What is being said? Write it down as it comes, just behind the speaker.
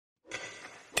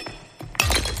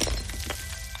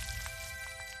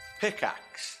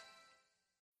Pickaxe.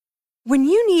 When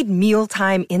you need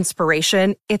mealtime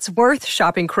inspiration, it's worth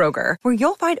shopping Kroger, where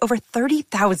you'll find over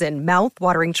 30,000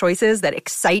 mouth-watering choices that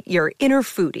excite your inner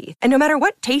foodie. And no matter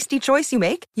what tasty choice you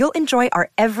make, you'll enjoy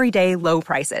our everyday low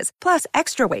prices, plus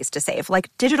extra ways to save, like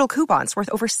digital coupons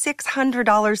worth over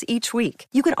 $600 each week.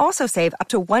 You can also save up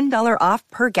to $1 off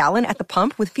per gallon at the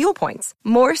pump with fuel points.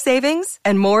 More savings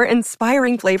and more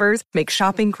inspiring flavors make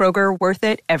shopping Kroger worth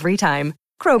it every time.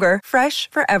 Kroger, fresh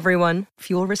for everyone.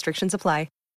 Fuel restrictions apply.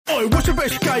 Oi, what's the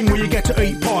best game where you get to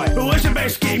eat pie? What's the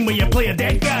best game where you play a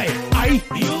dead guy?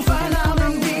 You'll find out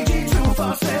on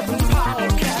VG247's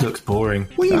podcast. Looks boring.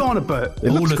 What are you on about?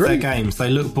 All of their games,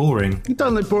 they look boring. It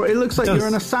doesn't look boring. It looks like you're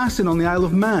an assassin on the Isle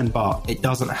of Man. But it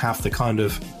doesn't have the kind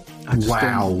of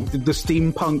wow. The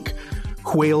steampunk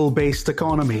whale-based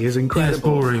economy is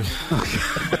incredible. Yeah, it's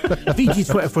boring.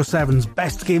 VG247's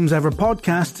Best Games Ever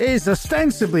podcast is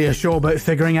ostensibly a show about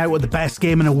figuring out what the best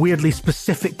game in a weirdly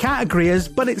specific category is,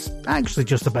 but it's actually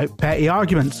just about petty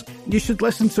arguments. You should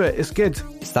listen to it, it's good.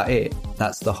 Is that it?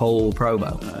 That's the whole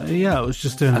promo? Yeah, I was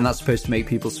just doing And that's supposed to make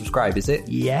people subscribe, is it?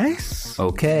 Yes.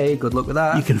 Okay, good luck with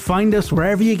that. You can find us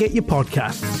wherever you get your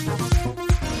podcasts.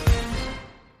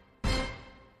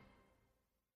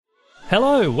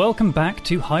 Hello, welcome back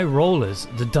to High Rollers,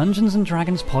 the Dungeons &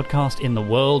 Dragons podcast in the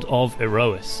world of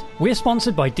Erois. We're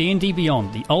sponsored by D&D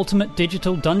Beyond, the ultimate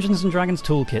digital Dungeons & Dragons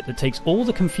toolkit that takes all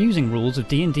the confusing rules of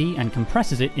D&D and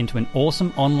compresses it into an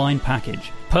awesome online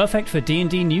package. Perfect for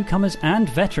D&D newcomers and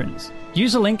veterans.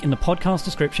 Use a link in the podcast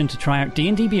description to try out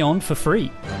D&D Beyond for free.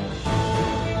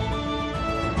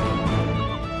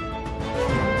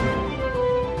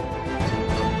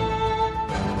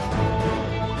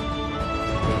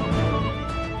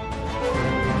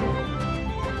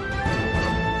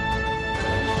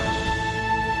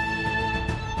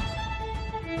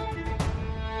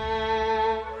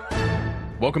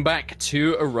 Welcome back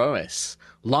to Erois.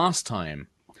 Last time,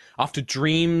 after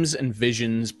dreams and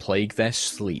visions plague their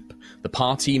sleep, the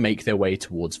party make their way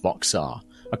towards Voxar,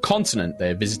 a continent they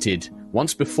have visited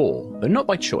once before, though not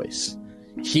by choice.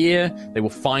 Here, they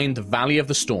will find the Valley of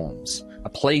the Storms, a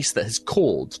place that has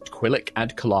called Quillic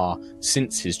Adkalar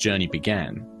since his journey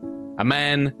began. A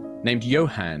man named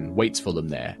Johan waits for them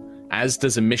there, as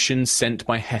does a mission sent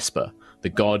by Hesper, the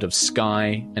god of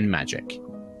sky and magic.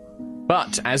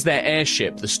 But as their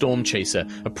airship, the Storm Chaser,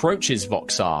 approaches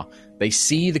Voxar, they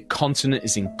see the continent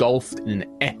is engulfed in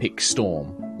an epic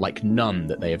storm, like none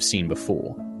that they have seen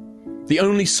before. The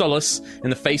only solace in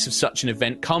the face of such an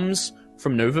event comes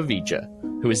from Nova Vija,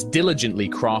 who has diligently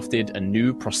crafted a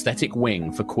new prosthetic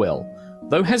wing for Quill.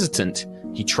 Though hesitant,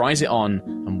 he tries it on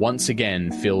and once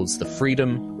again feels the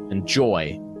freedom and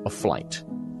joy of flight.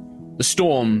 The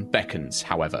storm beckons,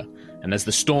 however, and as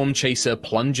the Storm Chaser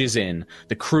plunges in,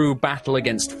 the crew battle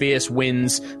against fierce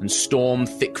winds and storm,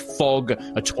 thick fog,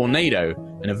 a tornado,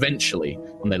 and eventually,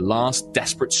 on their last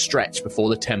desperate stretch before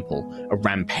the temple, a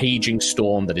rampaging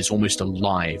storm that is almost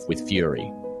alive with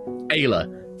fury.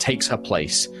 Ayla takes her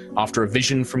place after a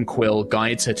vision from Quill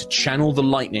guides her to channel the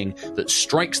lightning that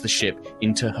strikes the ship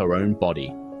into her own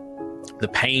body. The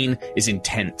pain is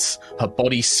intense, her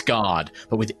body scarred,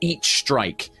 but with each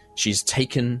strike, she is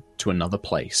taken to another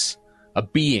place. A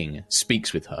being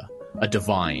speaks with her, a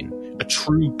divine, a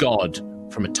true god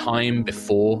from a time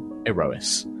before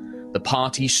Erois. The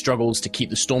party struggles to keep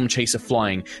the Storm Chaser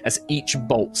flying as each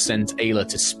bolt sends Ayla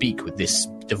to speak with this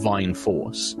divine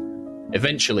force.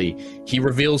 Eventually, he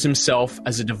reveals himself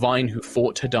as a divine who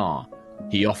fought Hadar.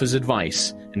 He offers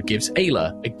advice and gives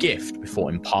Ayla a gift before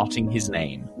imparting his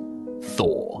name,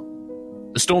 Thor.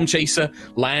 The Storm Chaser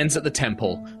lands at the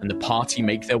temple and the party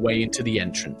make their way into the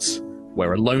entrance,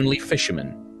 where a lonely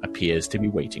fisherman appears to be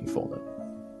waiting for them.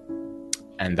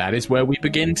 And that is where we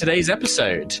begin today's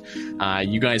episode.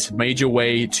 You guys have made your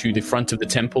way to the front of the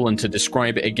temple, and to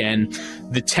describe it again,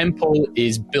 the temple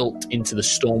is built into the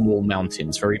Stormwall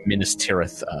Mountains, very Minas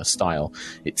Tirith style.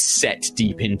 It's set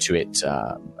deep into it.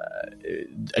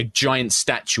 A giant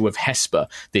statue of Hesper,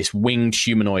 this winged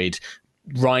humanoid,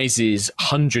 rises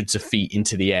hundreds of feet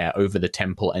into the air over the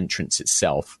temple entrance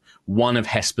itself. One of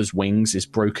Hesper's wings is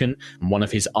broken, and one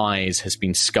of his eyes has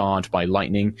been scarred by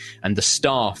lightning, and the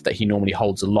staff that he normally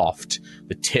holds aloft,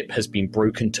 the tip has been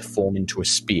broken to form into a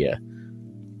spear.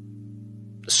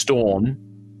 The storm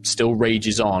still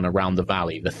rages on around the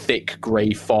valley. The thick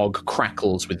grey fog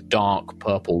crackles with dark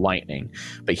purple lightning,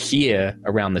 but here,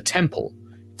 around the temple,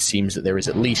 it seems that there is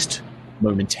at least,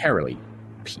 momentarily,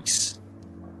 peace.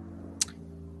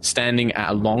 Standing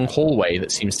at a long hallway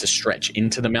that seems to stretch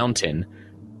into the mountain,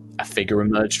 a figure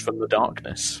emerged from the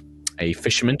darkness. A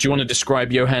fisherman. Do you want to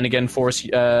describe Johan again for us,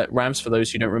 Ravs, for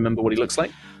those who don't remember what he looks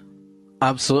like?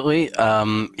 Absolutely.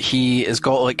 He has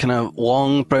got like kind of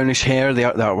long brownish hair. The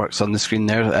artwork's on the screen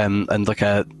there, and like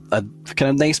a kind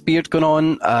of nice beard going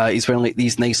on. He's wearing like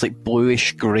these nice like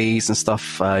bluish greys and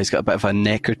stuff. He's got a bit of a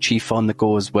neckerchief on the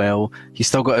go as well. He's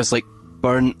still got his like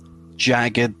burnt,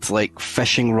 jagged like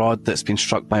fishing rod that's been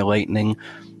struck by lightning.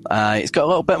 He's got a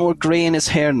little bit more grey in his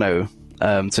hair now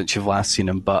since you've last seen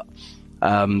him, but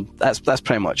that's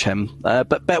pretty much him.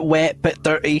 But bit wet, bit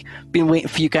dirty. Been waiting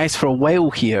for you guys for a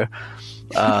while here.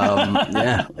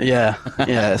 Yeah.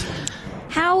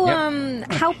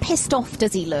 How pissed off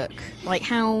does he look? Like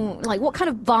what kind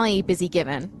of vibe is he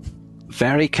given?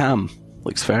 Very calm.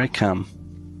 Looks very calm.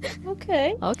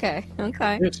 Okay.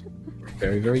 Good.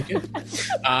 Very, very good.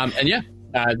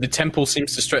 The temple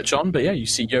seems to stretch on, but yeah, you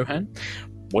see Johan.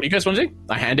 What do you guys want to do?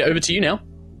 I hand it over to you now.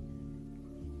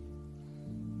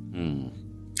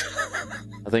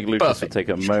 I think Lucas will take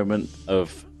a moment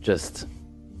of just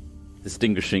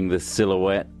distinguishing the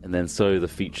silhouette, and then slowly the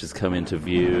features come into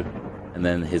view, and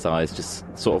then his eyes just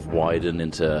sort of widen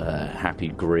into a happy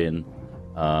grin.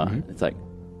 It's like,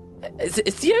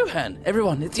 it's Johan!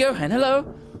 Everyone, it's Johan, hello!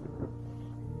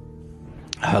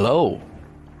 Hello.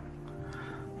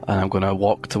 And I'm going to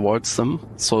walk towards them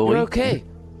slowly. You're okay.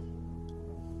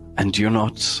 And you're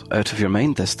not out of your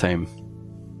mind this time.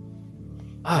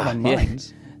 Yeah,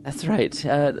 that's right.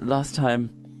 Last time,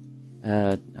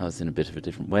 I was in a bit of a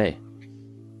different way.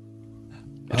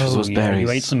 It was those berries.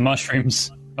 You ate some mushrooms.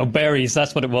 Oh, berries,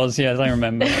 that's what it was. Yes, I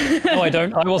remember. No, I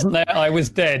don't. I wasn't there. I was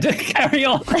dead. Carry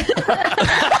on.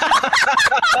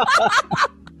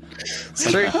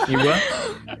 It's true. You were.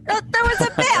 There was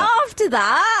a bit after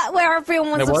that where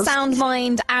everyone was of sound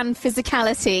mind and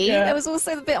physicality. Yeah. There was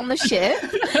also the bit on the ship.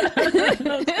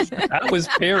 That was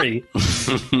Piri.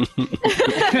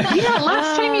 Yeah,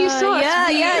 last time you saw us.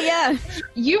 Yeah.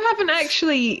 You haven't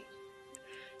actually.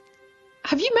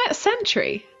 Have you met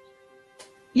Sentry?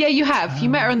 Yeah, you have. You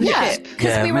met her on the ship.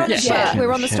 Because we were on the ship. We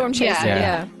were on the Storm Chaser.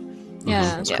 Yeah.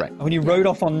 That's correct. When you rode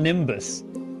off on Nimbus.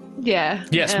 Yeah.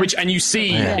 Yes, and you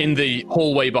see in the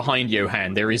hallway behind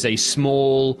Johan, there is a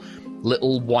small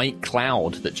little white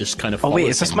cloud that just kind of follows. Oh wait,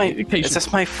 is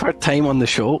this my third time on the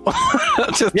show?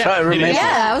 Just trying to remember.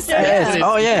 Yeah,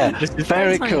 Oh yeah,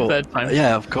 very cool. Third time.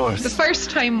 Yeah, of course. The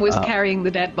first time was carrying the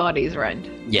dead bodies around.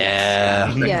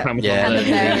 Yeah. And the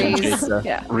berries.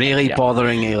 Really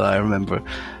bothering Ayla, I remember.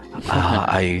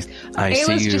 I Ayla's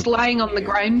see you. just lying on the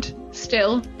ground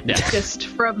still, just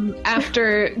from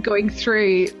after going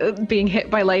through being hit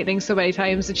by lightning so many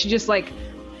times, and she just like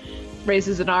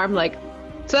raises an arm like,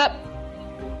 "What's up?"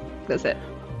 That's it.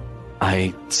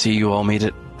 I see you all made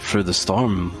it through the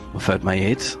storm without my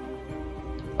aid,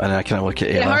 and I kind of look at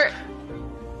Ayla.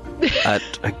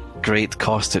 At a great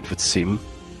cost, it would seem.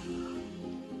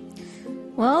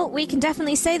 Well, we can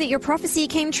definitely say that your prophecy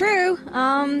came true.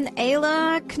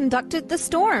 Ayla conducted the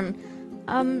storm.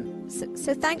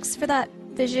 So thanks for that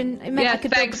vision. It meant I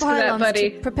could thanks for that, buddy.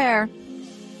 To prepare.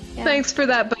 Yeah. Thanks for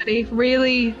that, buddy.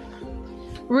 Really,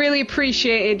 really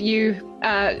appreciated you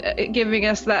giving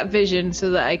us that vision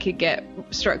so that I could get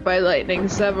struck by lightning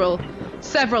several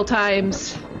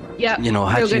times. Yeah,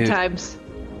 real good times.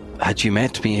 Had you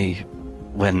met me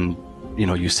when,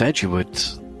 you said you would,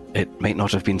 it might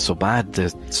not have been so bad. The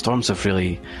storms have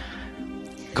really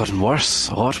gotten worse,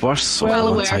 a lot worse.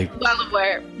 Well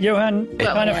aware. Johan,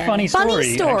 kind of funny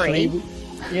story.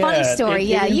 Funny story.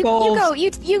 Yeah, you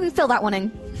fill that one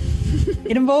in.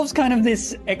 It involves kind of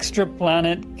this extra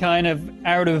planet, kind of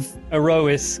out of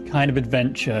Erois kind of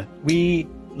adventure. We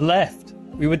left,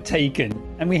 we were taken,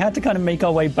 and we had to kind of make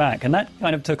our way back, and that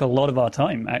kind of took a lot of our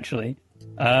time, actually.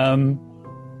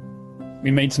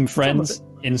 We made some friends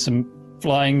in some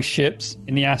flying ships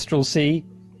in the Astral Sea.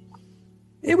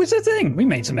 It was a thing. We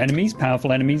made some enemies,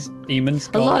 powerful enemies, demons,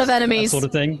 gods, a lot of enemies, that sort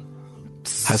of thing.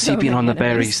 Has he been on the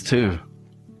berries too?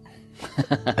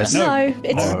 No,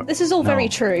 this is all very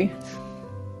true.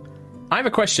 I have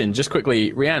a question, just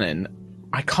quickly, Rhiannon.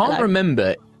 I can't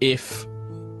remember if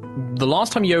the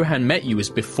last time Johan met you was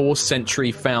before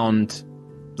Sentry found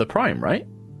the Prime, right?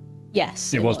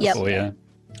 Yes. It was before, yeah.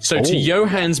 So to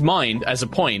Johan's mind, as a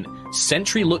point,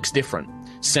 Sentry looks different.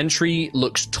 Sentry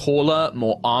looks taller,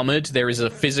 more armored. There's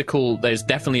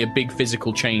definitely a big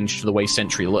physical change to the way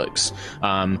Sentry looks.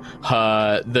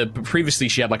 Previously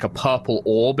she had like a purple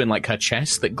orb in like her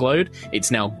chest that glowed.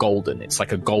 It's now golden. It's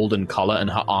like a golden color,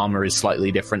 and her armor is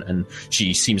slightly different, and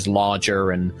she seems larger,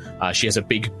 and she has a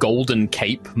big golden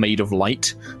cape made of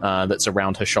light that's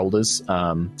around her shoulders.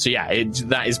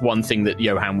 That is one thing that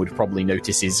Johan would probably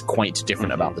notice is quite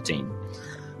different about the team.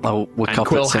 I'll look and up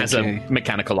Quill at has a Sentry.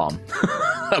 mechanical arm.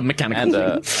 Mechanical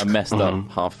and thing. a messed up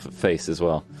half face as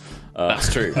well.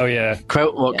 That's true. Oh yeah.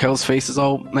 Quill's face is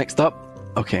all mixed up.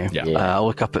 Okay. Yeah. I'll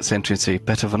look up at Sentry and say,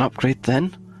 bit of an upgrade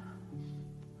then.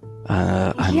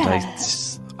 And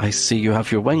Yes. I see you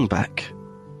have your wing back.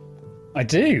 I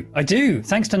do.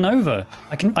 Thanks to Nova,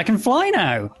 I can fly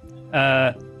now,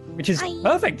 which is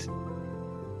perfect.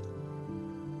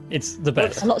 It's the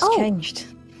best. A lot's changed.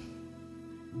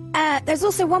 There's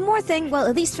also one more thing, well,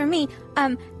 at least for me.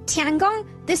 Tiangong,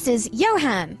 this is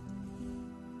Johan.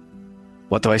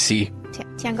 What do I see?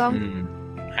 Tiangong.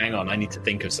 Hang on, I need to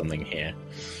think of something here.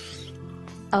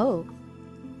 Oh.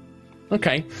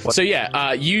 Okay, so yeah,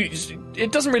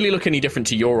 it doesn't really look any different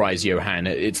to your eyes, Johan.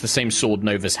 It's the same sword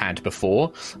Nova's had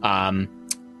before.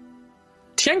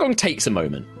 Tiangong takes a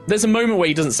moment. There's a moment where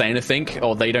he doesn't say anything,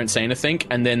 or they don't say anything,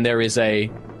 and then there is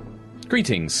a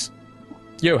greetings,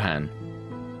 Johan.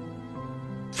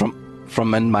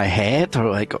 From in my head,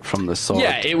 or like from the sword?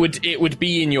 Yeah, it would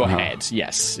be in your head.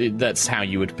 Yes, that's how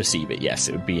you would perceive it. Yes,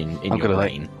 it would be in your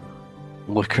brain.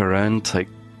 Look around, like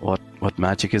what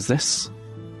magic is this?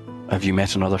 Have you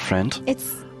met another friend?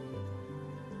 It's...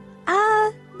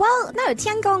 well, no,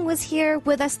 Tiangong was here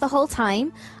with us the whole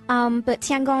time, but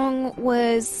Tiangong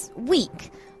was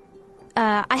weak.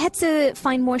 I had to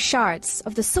find more shards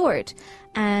of the sword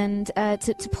and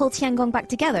to pull Tiangong back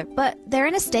together, but they're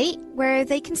in a state where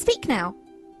they can speak now.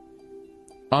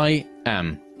 I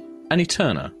am an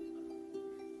Eterna.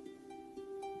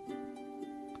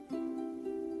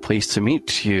 Pleased to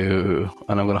meet you.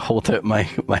 And I'm going to hold out my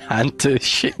hand to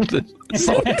shake the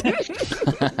sword.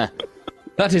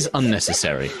 That is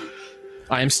unnecessary.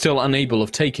 I am still unable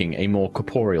of taking a more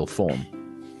corporeal form.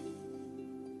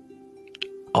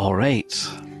 All right.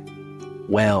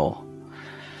 Well,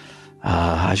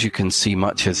 as you can see,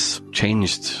 much has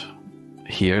changed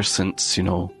here since,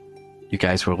 you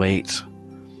guys were late.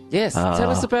 Yes,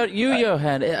 tell us about you,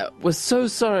 Johan. We're so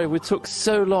sorry we took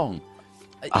so long.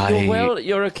 You're well?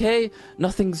 You're okay?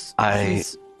 Nothing's hurt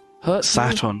you?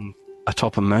 Sat on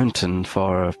atop a mountain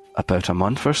for about a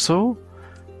month or so,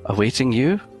 awaiting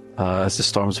you as the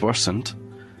storms worsened.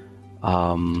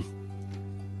 More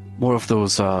of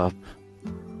those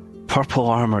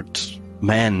purple-armoured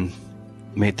men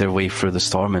made their way through the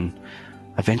storm, and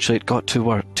eventually it got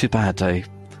too bad. I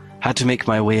had to make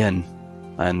my way in,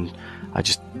 and I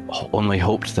just only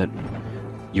hoped that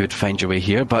you would find your way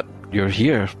here, but you're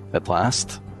here at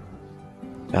last.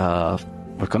 We're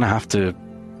going to have to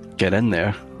get in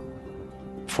there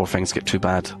before things get too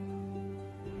bad.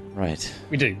 Right.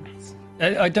 We do.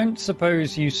 I don't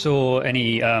suppose you saw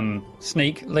any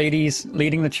snake ladies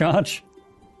leading the charge?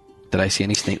 Did I see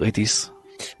any snake ladies?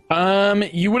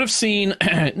 You would have seen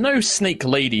no snake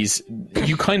ladies.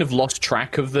 You kind of lost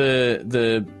track of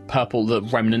the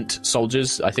remnant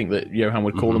soldiers. I think that Johan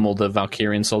would call them, or the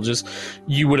Valkyrian soldiers.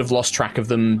 You would have lost track of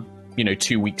them,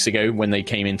 2 weeks ago when they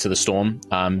came into the storm.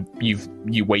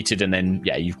 You waited, and then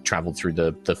you've travelled through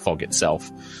the fog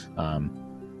itself.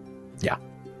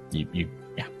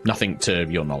 Nothing to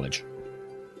your knowledge.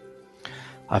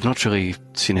 I've not really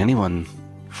seen anyone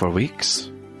for weeks.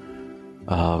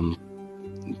 I'm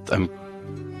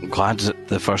glad that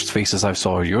the first faces I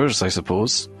saw are yours, I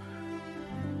suppose.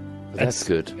 That's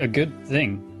good. A good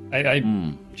thing. I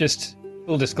just,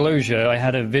 full disclosure, I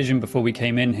had a vision before we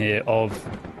came in here of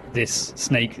this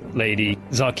snake lady,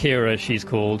 Zarkira she's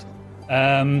called.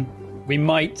 We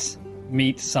might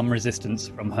meet some resistance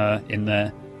from her in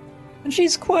there. And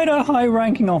she's quite a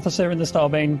high-ranking officer in the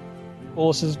Starbane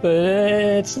forces, but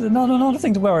it's not a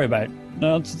thing to worry about.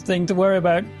 Not a thing to worry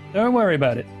about. Don't worry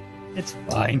about it. It's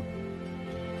fine.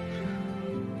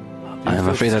 I'm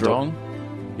afraid strong,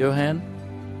 Johan?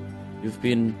 You've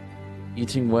been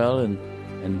eating well and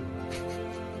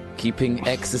keeping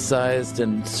exercised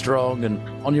and strong and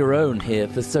on your own here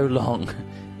for so long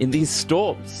in these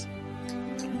storms.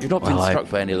 You've not been struck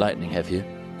by any lightning, have you?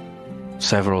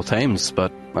 Several times,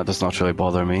 but that does not really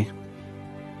bother me.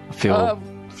 I feel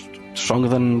stronger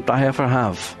than I ever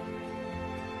have.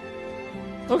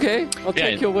 Okay, I'll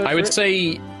take your word I would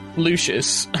say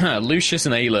Lucius and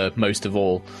Ayla most of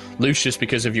all. Lucius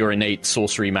because of your innate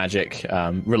sorcery magic,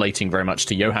 relating very much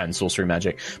to Johan's sorcery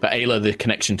magic, but Ayla, the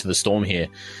connection to the storm here.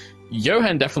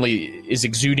 Johan definitely is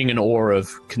exuding an aura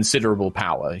of considerable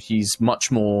power. He's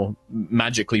much more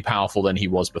magically powerful than he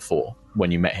was before when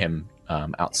you met him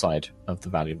outside of the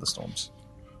Valley of the Storms.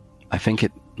 I think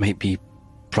it might be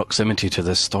proximity to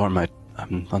this storm.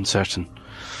 I'm uncertain.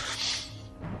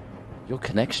 Your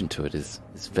connection to it is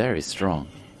very strong.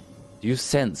 Do you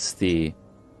sense the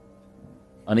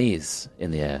unease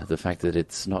in the air, the fact that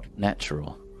it's not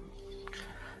natural?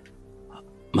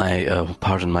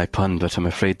 Pardon my pun, but I'm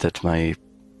afraid that my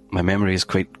my memory is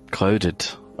quite clouded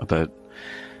about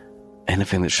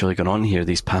anything that's really gone on here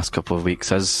these past couple of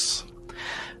weeks. As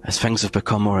things have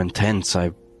become more intense,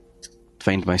 I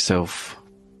find myself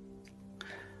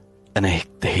in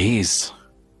the haze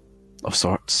of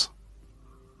sorts.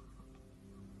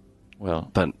 Well,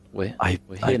 but we're I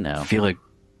here now. feel like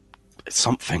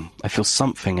something. I feel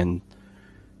something in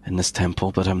this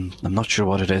temple, but I'm not sure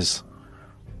what it is.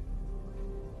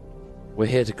 We're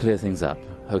here to clear things up,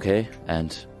 okay?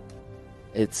 And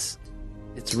it's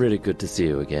really good to see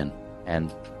you again.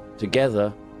 And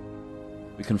together,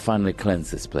 we can finally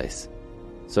cleanse this place.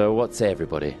 So what say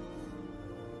everybody?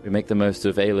 We make the most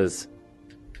of Ayla's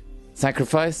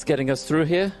sacrifice getting us through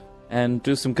here and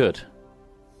do some good.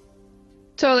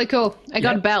 Totally cool. I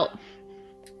got a belt.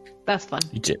 That's fun.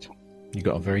 You did. You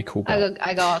got a very cool belt.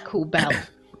 I got a cool belt.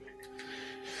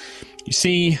 You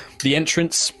see the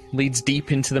entrance leads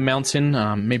deep into the mountain,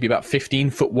 maybe about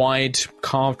 15 foot wide,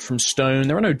 carved from stone.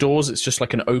 There are no doors. It's just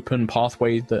like an open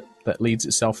pathway that leads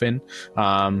itself in.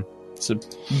 It's a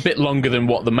bit longer than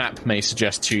what the map may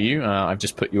suggest to you. I've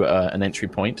just put you at an entry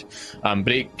point.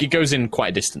 But it goes in quite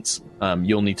a distance.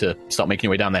 You'll need to start making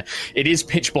your way down there. It is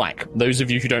pitch black. Those of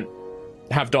you who don't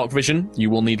have dark vision, you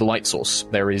will need a light source.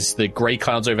 There is the grey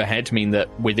clouds overhead mean that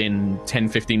within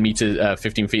 15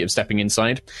 feet of stepping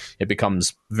inside, it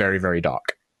becomes very, very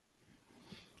dark.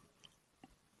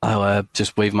 I'll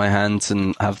just wave my hands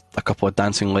and have a couple of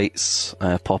dancing lights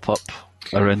pop up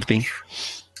around me.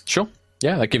 Sure.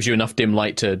 Yeah, that gives you enough dim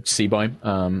light to see by.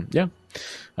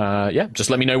 Just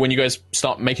let me know when you guys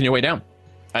start making your way down.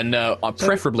 And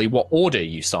preferably what order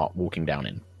you start walking down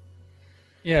in.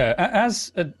 Yeah,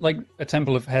 as a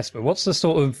temple of Hesper, what's the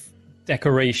sort of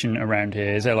decoration around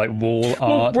here? Is there like wall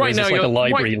art? Right or is now this like you're a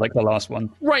library like the last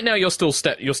one? Right now you're still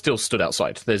stood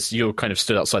outside. You're kind of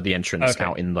stood outside the entrance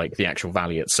out in like the actual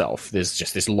valley itself. There's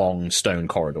just this long stone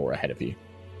corridor ahead of you.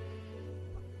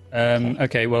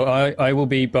 Okay, well I will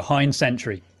be behind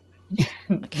Sentry.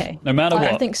 Okay. No matter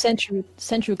what. I think Sentry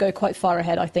will go quite far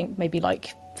ahead. I think maybe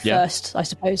like first, I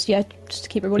suppose. Yeah, just to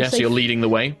keep everyone safe. So you're leading the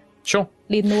way? Sure.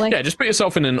 Leading the way? Yeah, just put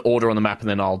yourself in an order on the map and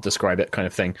then I'll describe it kind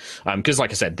of thing. Because like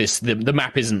I said, the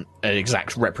map isn't an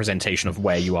exact representation of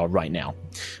where you are right now.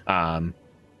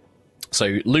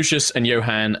 So Lucius and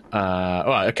Johan,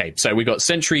 so we got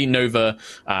Sentry, Nova,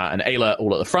 and Ayla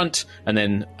all at the front, and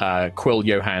then Quill,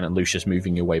 Johan, and Lucius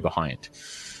moving your way behind.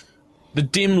 The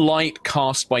dim light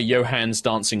cast by Johan's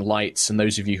dancing lights, and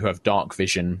those of you who have dark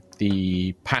vision,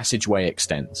 the passageway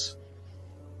extends.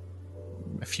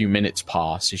 A few minutes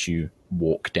pass as you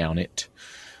walk down it.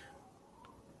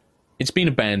 It's been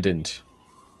abandoned.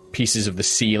 Pieces of the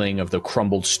ceiling of the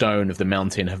crumbled stone of the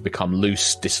mountain have become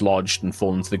loose, dislodged, and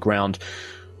fallen to the ground.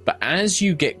 But as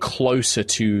you get closer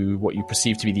to what you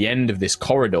perceive to be the end of this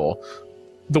corridor,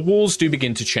 the walls do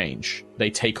begin to change. They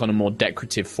take on a more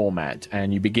decorative format,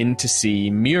 and you begin to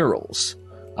see murals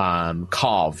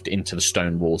carved into the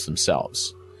stone walls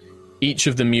themselves. Each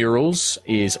of the murals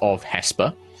is of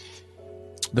Hesper.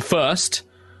 The first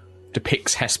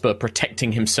depicts Hesper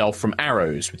protecting himself from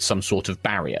arrows with some sort of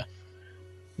barrier.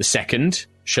 The second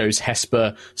shows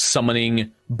Hesper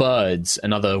summoning birds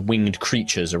and other winged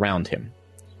creatures around him.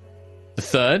 The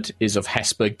third is of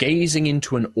Hesper gazing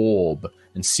into an orb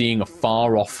and seeing a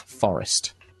far-off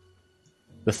forest.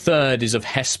 The third is of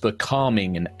Hesper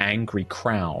calming an angry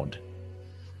crowd.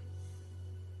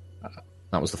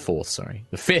 That was the fourth, sorry.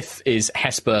 The fifth is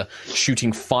Hesper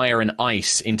shooting fire and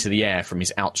ice into the air from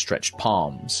his outstretched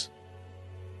palms.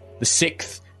 The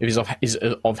sixth is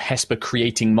of Hesper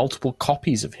creating multiple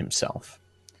copies of himself.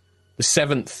 The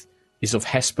seventh is of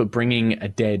Hesper bringing a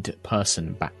dead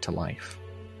person back to life.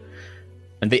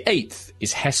 And the eighth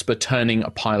is Hesper turning a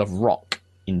pile of rock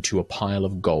into a pile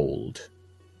of gold.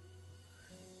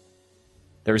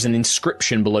 There is an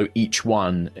inscription below each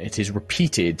one. It is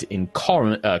repeated in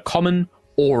Common,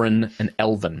 Auran, and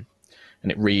Elven.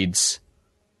 And it reads,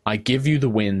 "I give you the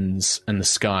winds and the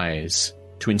skies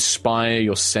to inspire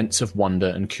your sense of wonder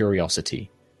and curiosity.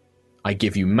 I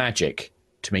give you magic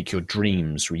to make your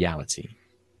dreams reality."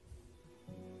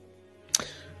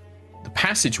 The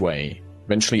passageway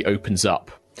eventually opens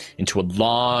up into a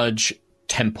large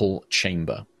temple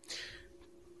chamber.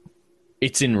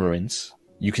 It's in ruins.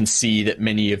 You can see that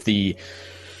many of the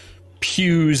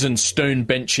pews and stone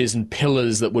benches and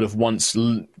pillars that would have once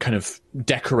kind of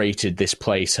decorated this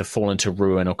place have fallen to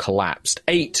ruin or collapsed.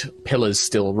 8 pillars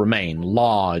still remain,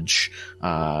 large,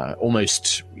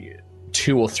 almost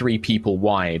 2 or 3 people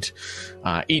wide.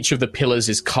 Each of the pillars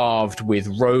is carved with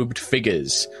robed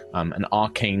figures and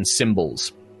arcane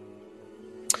symbols.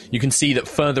 You can see that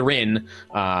further in,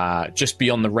 just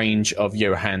beyond the range of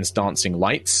Johann's dancing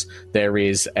lights, there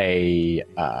is a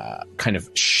kind of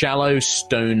shallow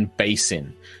stone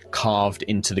basin carved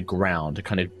into the ground, a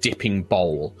kind of dipping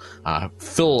bowl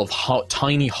full of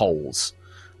tiny holes.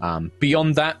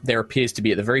 Beyond that, there appears to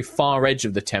be at the very far edge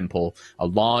of the temple a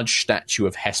large statue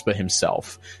of Hesper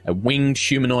himself, a winged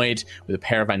humanoid with a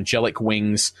pair of angelic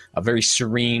wings, a very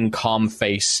serene, calm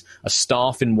face, a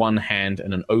staff in one hand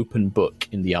and an open book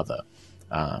in the other.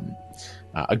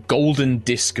 A golden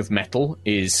disc of metal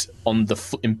is on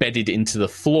the embedded into the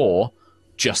floor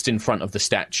just in front of the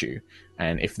statue.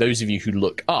 And if those of you who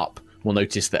look up will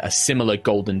notice that a similar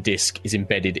golden disc is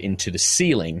embedded into the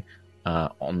ceiling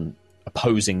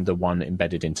opposing the one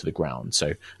embedded into the ground.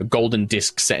 So a golden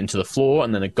disc set into the floor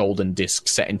and then a golden disc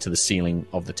set into the ceiling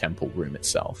of the temple room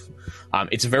itself.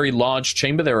 It's a very large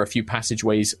chamber. There are a few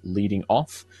passageways leading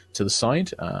off to the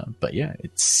side, but yeah,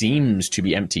 it seems to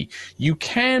be empty. You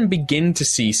can begin to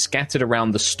see scattered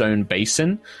around the stone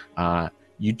basin,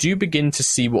 you do begin to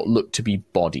see what look to be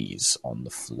bodies on the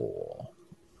floor.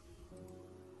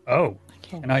 Oh,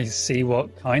 can I see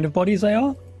what kind of bodies they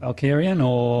are? Valkyrian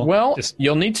or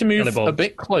you'll need to move a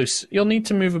bit close. You'll need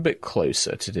to move a bit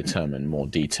closer to determine more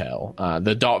detail.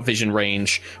 The dark vision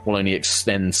range will only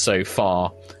extend so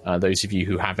far. Those of you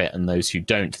who have it and those who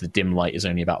don't, the dim light is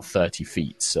only about 30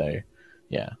 feet. So,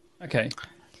 yeah. Okay.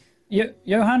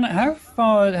 Johann, how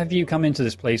far have you come into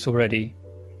this place already?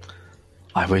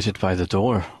 I waited by the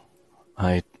door.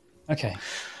 Okay.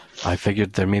 I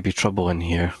figured there may be trouble in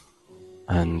here,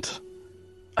 and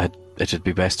it'd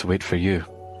be best to wait for you.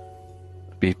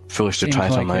 Be foolish to try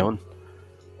it on my own.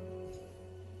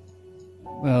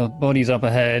 Well, bodies up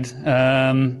ahead.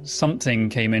 Something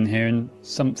came in here and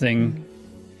something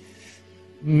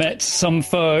met some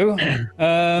foe.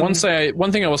 One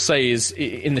thing I will say is,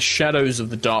 in the shadows of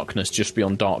the darkness just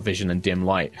beyond dark vision and dim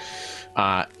light,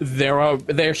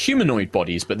 they're humanoid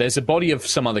bodies, but there's a body of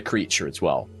some other creature as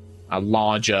well. A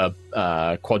larger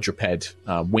quadruped,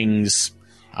 wings,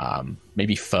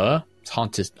 maybe fur. It's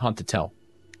hard to tell.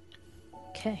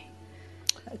 Okay.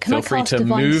 Feel free to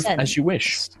move as you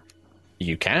wish.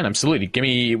 You can, absolutely. Give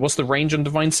me, what's the range on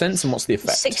Divine Sense and what's the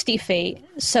effect? 60 feet.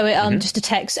 So it just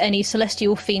detects any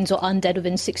celestial fiends or undead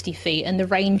within 60 feet, and the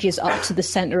range is up to the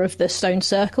centre of the stone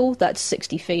circle. That's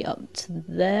 60 feet up to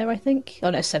there, I think. Oh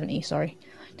no, 70, sorry.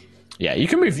 Yeah, you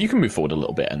can move forward a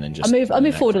little bit and then just... I'll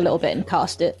move forward a little bit and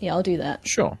cast it. Yeah, I'll do that.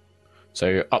 Sure.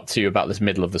 So up to about this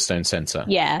middle of the stone centre.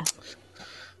 Yeah.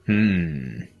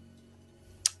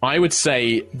 I would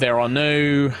say there are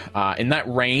no... in that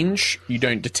range, you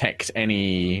don't detect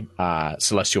any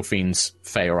celestial fiends,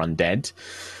 fey, or undead.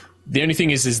 The only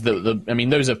thing is that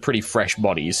those are pretty fresh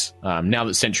bodies. Now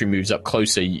that Sentry moves up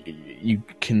closer, you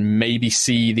can maybe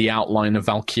see the outline of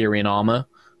Valkyrian armor.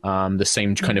 The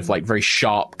same kind of like very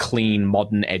sharp, clean,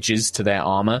 modern edges to their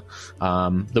armor.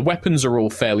 The weapons are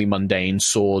all fairly mundane,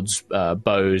 swords,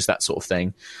 bows, that sort of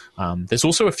thing. There's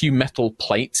also a few metal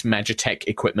plates. Magitech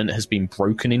equipment has been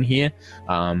broken in here,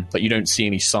 but you don't see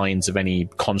any signs of any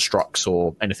constructs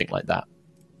or anything like that.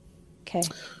 Okay.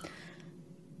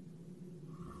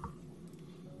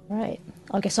 Right.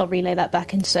 I guess I'll relay that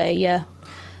back and say,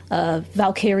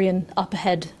 Valkyrian up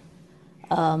ahead.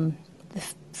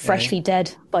 Freshly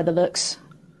dead by the looks.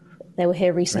 They were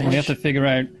here recently. We have to figure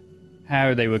out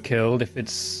how they were killed. If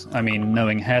it's,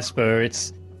 knowing Hesper,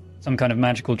 it's some kind of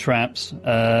magical traps.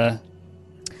 My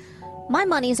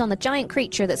money is on the giant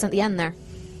creature that's at the end there.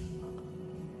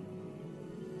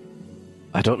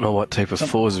 I don't know what type of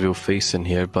foes we'll face in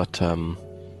here, but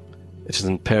it is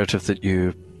imperative that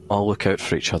you all look out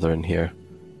for each other in here.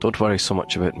 Don't worry so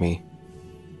much about me.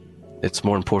 It's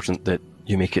more important that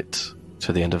you make it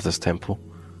to the end of this temple.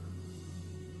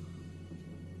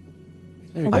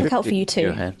 I'll look out for you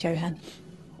too, Johann.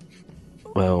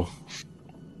 Well,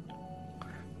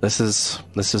 this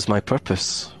is my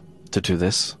purpose, to do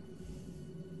this.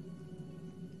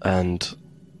 And,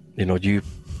 you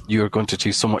are going to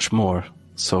do so much more,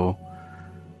 so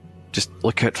just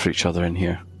look out for each other in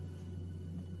here.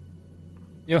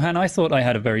 Johann, I thought I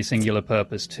had a very singular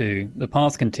purpose too. The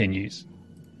path continues.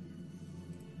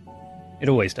 It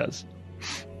always does.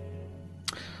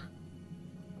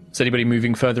 Is anybody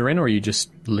moving further in, or are you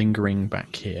just lingering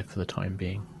back here for the time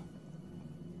being?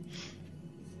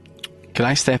 Can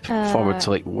I step forward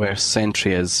to where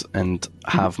Sentry is and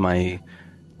have my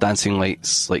dancing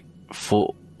lights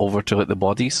float over to the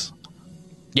bodies?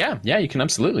 Yeah, you can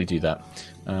absolutely do that.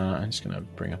 I'm just going to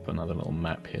bring up another little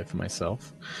map here for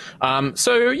myself.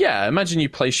 Imagine you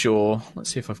place your...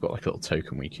 Let's see if I've got a little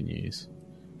token we can use.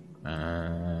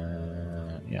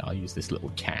 I'll use this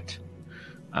little cat.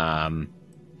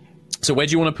 So where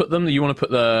do you want to put them? You want to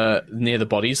put the near the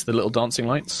bodies, the little dancing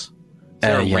lights? Is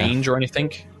there a range or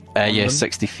anything? Yeah,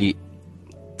 60 feet.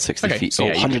 60 feet. So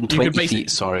 120 feet,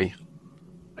 sorry.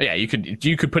 Yeah, you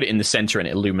could put it in the center and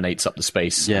it illuminates up the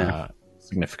space.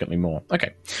 Significantly more.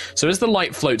 Okay, so as the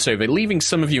light floats over, leaving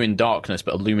some of you in darkness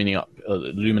but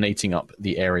illuminating up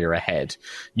the area ahead,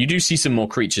 you do see some more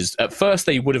creatures. At first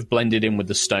they would have blended in with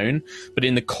the stone, but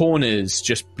in the corners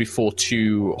just before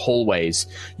two hallways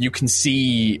you can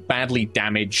see badly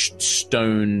damaged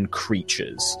stone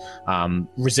creatures,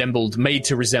 made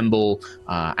to resemble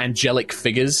angelic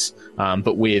figures,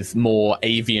 but with more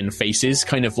avian faces,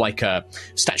 kind of like a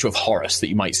statue of Horus that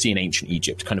you might see in ancient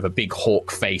Egypt, kind of a big hawk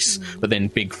face, but then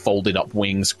big folded up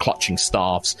wings, clutching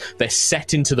staffs. They're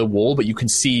set into the wall, but you can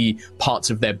see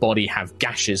parts of their body have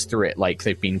gashes through it, like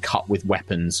they've been cut with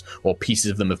weapons, or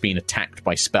pieces of them have been attacked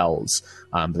by spells,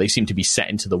 but they seem to be set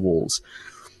into the walls.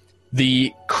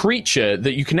 The creature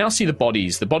that you can now see the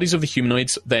bodies of the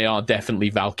humanoids, they are definitely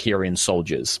Valkyrian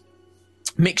soldiers.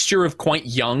 Mixture of quite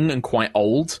young and quite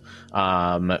old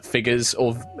figures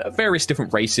of various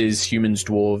different races, humans,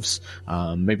 dwarves,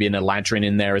 maybe an Eladrin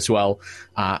in there as well.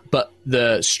 But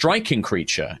the striking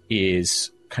creature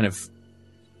is kind of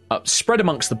spread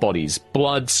amongst the bodies,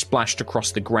 blood splashed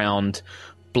across the ground,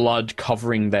 blood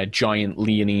covering their giant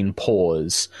leonine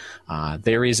paws.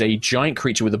 There is a giant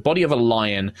creature with the body of a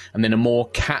lion and then a more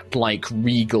cat-like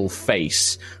regal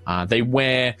face. They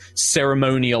wear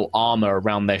ceremonial armor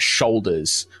around their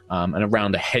shoulders and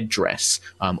around a headdress,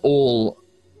 all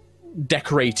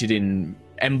decorated in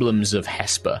emblems of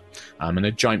Hesper, and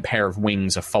a giant pair of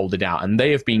wings are folded out, and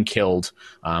they have been killed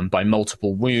by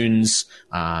multiple wounds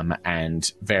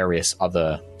and various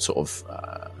other sort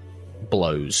of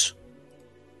blows.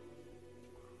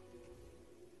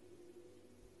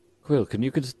 Quill, can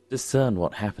you discern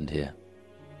what happened here?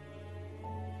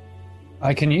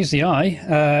 I can use the eye.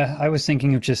 I was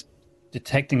thinking of just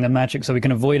detecting the magic so we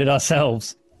can avoid it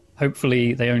ourselves.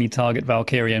 Hopefully they only target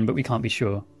Valkyrian, but we can't be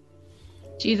sure.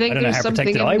 Do you think I don't know how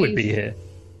protected I would be here.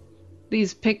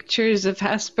 These pictures of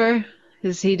Hesper?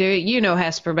 Is he doing... You know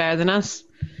Hesper better than us.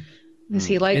 Is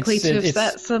he likely to have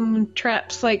set some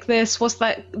traps like this? What's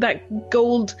that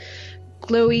gold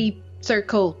glowy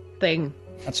circle thing?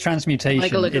 That's transmutation.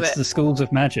 It's the schools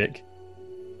of magic.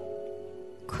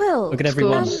 Quill. Look at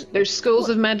everyone. There's schools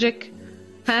of magic?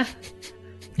 Huh?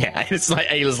 Yeah, it's like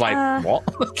Ayla's like, what?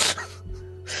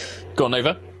 Go on,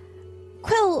 Nova.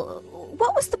 Quill,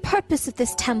 what was the purpose of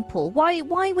this temple? Why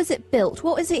was it built?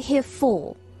 What is it here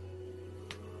for?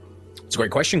 It's a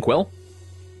great question, Quill.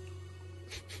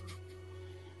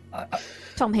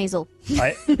 Tom Hazel.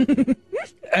 That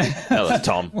was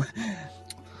Tom.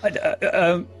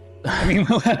 I mean,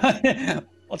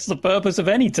 what's the purpose of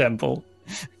any temple?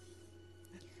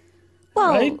 Well,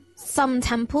 right? Some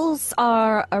temples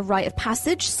are a rite of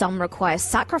passage, some require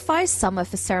sacrifice, some are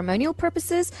for ceremonial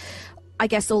purposes. I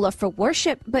guess all are for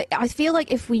worship, but I feel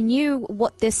like if we knew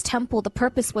what this temple, the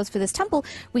purpose was for this temple,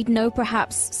 we'd know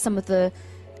perhaps some of the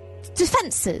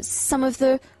defenses, some of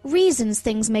the reasons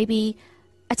things may be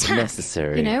attacked.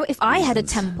 Necessary. You know, if I had a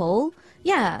temple,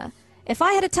 if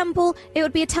I had a temple, it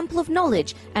would be a temple of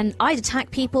knowledge, and I'd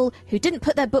attack people who didn't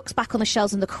put their books back on the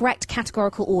shelves in the correct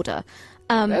categorical order.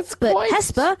 That's but quite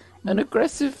Hesper... an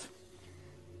aggressive...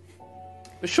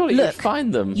 But surely you'd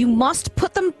find them. You must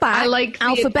put them back I like the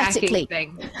alphabetically.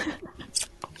 thing.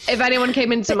 If anyone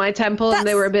came into my temple and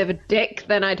they were a bit of a dick,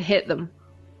 then I'd hit them.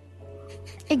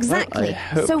 Exactly. Well, I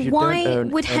hope so you why don't own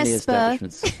would any Hesper...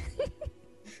 establishments.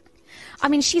 I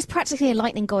mean, she's practically a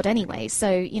lightning god anyway, so,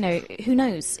 you know, who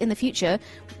knows, in the future...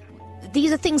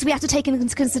 These are things we have to take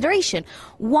into consideration.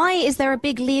 Why is there a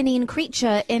big leonine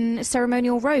creature in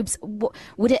ceremonial robes?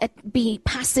 Would it be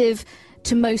passive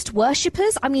to most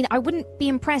worshippers? I mean, I wouldn't be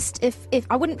impressed if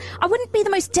I wouldn't be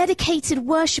the most dedicated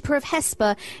worshipper of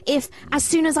Hesper if, as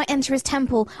soon as I enter his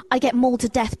temple, I get mauled to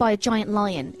death by a giant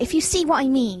lion. If you see what I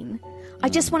mean, I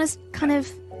just want to kind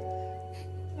of.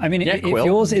 I mean, if Quill,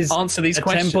 yours is answer these a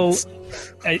questions.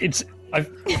 Temple, oh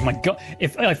my god!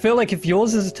 I feel like if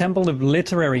yours is a temple of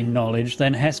literary knowledge,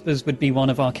 then Hesper's would be one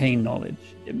of arcane knowledge.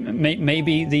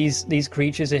 Maybe these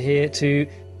creatures are here to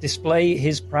display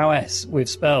his prowess with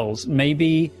spells.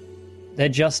 Maybe they're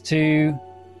just to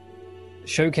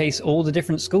showcase all the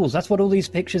different schools. That's what all these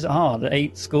pictures are, the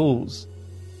 8 schools.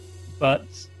 But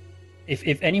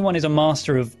if anyone is a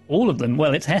master of all of them,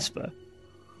 well, it's Hesper.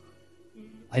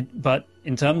 But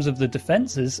in terms of the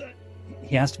defenses,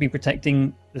 he has to be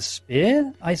protecting the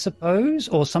spear, I suppose,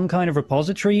 or some kind of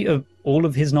repository of all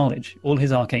of his knowledge, all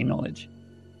his arcane knowledge.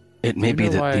 It may be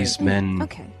that these men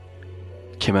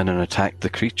came in and attacked the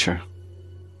creature,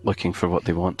 looking for what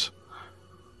they want.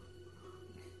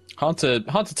 Hard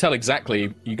to tell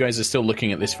exactly. You guys are still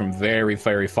looking at this from very,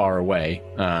 very far away.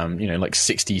 Like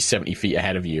 60, 70 feet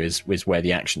ahead of you is where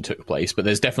the action took place. But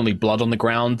there's definitely blood on the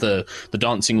ground. The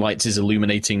dancing lights is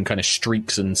illuminating kind of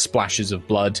streaks and splashes of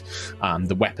blood.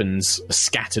 The weapons are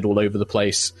scattered all over the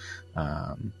place.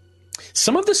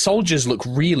 Some of the soldiers look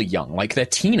really young, like they're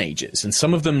teenagers, and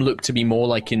some of them look to be more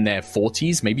like in their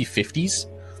 40s, maybe 50s.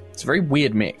 It's a very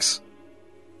weird mix.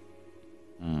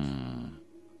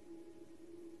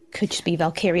 Could just be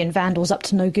Valkyrian vandals up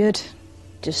to no good.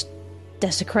 Just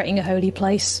desecrating a holy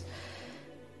place.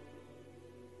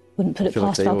 Wouldn't put it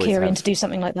past Valkyrian to do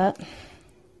something like that.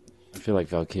 I feel like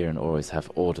Valkyrian always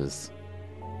have orders.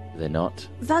 Do they not?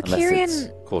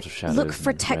 Valkyrian Court of Shadows look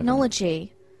for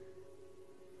technology.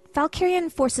 Valkyrian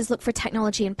forces look for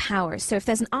technology and power. So if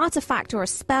there's an artifact or a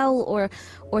spell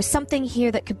or something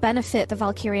here that could benefit the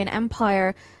Valkyrian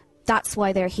Empire, that's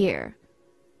why they're here.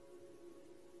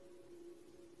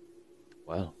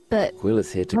 Well, but Quill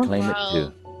is here to claim it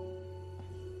too.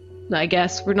 I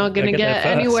guess we're not going to get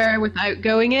anywhere without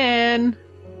going in.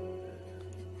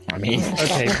 I mean,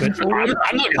 okay, but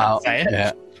I'm not going to say it.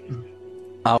 Yeah.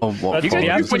 To be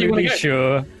absolutely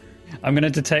sure, I'm going to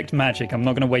detect magic. I'm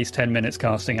not going to waste 10 minutes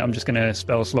casting it. I'm just going to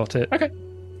spell slot it. Okay.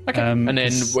 And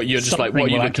then you're just like, what are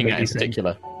you looking at in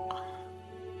particular?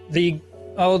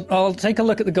 I'll take a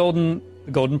look at the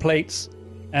golden plates.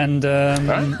 And you're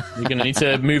going to need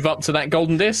to move up to that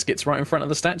golden disc. It's right in front of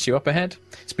the statue up ahead.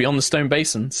 It's beyond the stone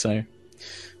basin, so...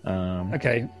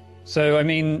 Okay, so, I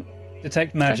mean,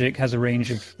 detect magic has a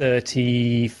range of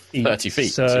 30 feet. 30 feet,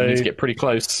 so you need to get pretty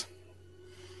close.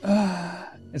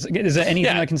 Is there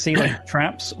anything I can see, like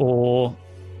traps or...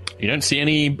 You don't see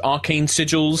any arcane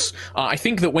sigils. I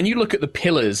think that when you look at the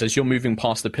pillars, as you're moving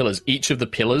past the pillars, each of the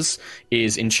pillars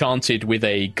is enchanted with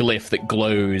a glyph that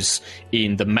glows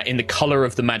in the color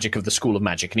of the magic of the School of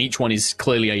Magic, and each one is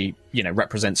clearly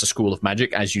represents a school of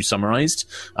magic, as you summarized.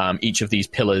 Each of these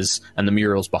pillars and the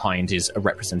murals behind is a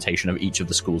representation of each of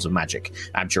the schools of magic: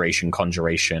 abjuration,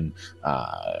 conjuration.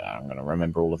 I'm going to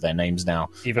remember all of their names now.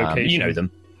 Evocation. You know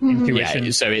them. Intuition.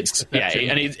 Yeah, so it's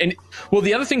well,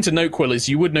 the other thing to note, Quill, is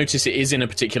you would notice it is in a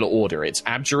particular order. It's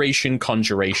abjuration,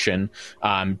 conjuration,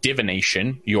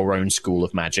 divination, your own school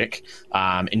of magic,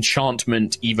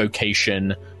 enchantment,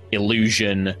 evocation,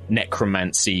 illusion,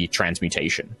 necromancy,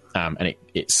 transmutation, and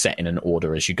it's set in an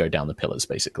order as you go down the pillars,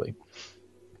 basically.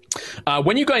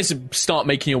 When you guys start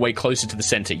making your way closer to the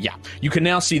center, you can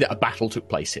now see that a battle took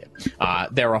place here.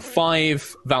 There are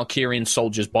 5 Valkyrian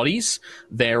soldiers' bodies.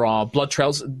 There are blood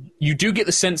trails. You do get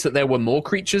the sense that there were more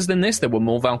creatures than this. There were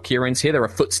more Valkyrians here. There are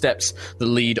footsteps that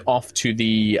lead off to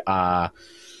the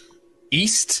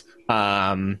east.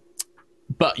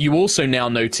 But you also now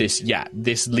notice,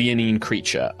 this leonine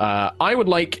creature. I would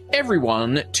like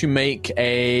everyone to make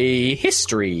a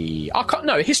history.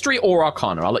 History or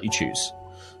Arcana. I'll let you choose.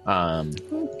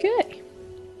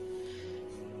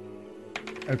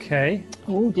 Okay.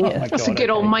 Oh dear. That's a good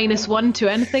old -1 to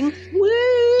anything.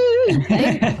 Woo!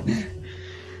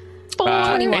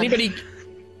 21. Anybody?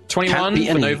 21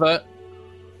 for Nova.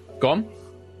 Go on.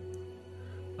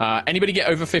 Anybody get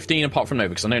over 15 apart from Nova?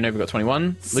 Because I know Nova got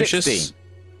 21. 16. Lucius?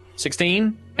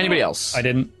 16. Anybody else? I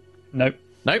didn't. Nope.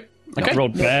 Okay. I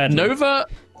rolled bad.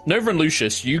 Nova and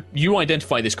Lucius, you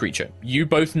identify this creature. You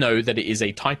both know that it is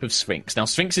a type of Sphinx. Now,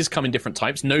 Sphinxes come in different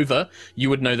types. Nova,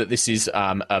 you would know that this is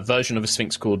a version of a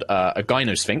Sphinx called a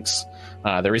Gynosphinx.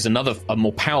 There is a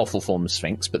more powerful form of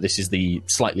Sphinx, but this is the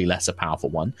slightly lesser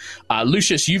powerful one.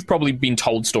 Lucius, you've probably been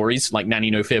told stories, like Nanny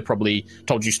No Fear probably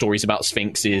told you stories about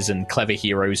Sphinxes and clever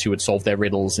heroes who would solve their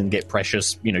riddles and get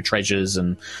precious, treasures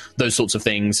and those sorts of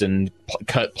things, and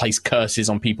place curses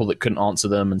on people that couldn't answer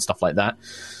them and stuff like that.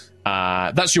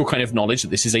 That's your kind of knowledge,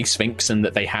 that this is a Sphinx and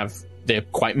that they're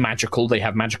quite magical. They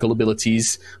have magical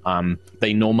abilities.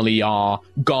 They normally are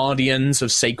guardians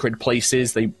of sacred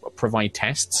places. They provide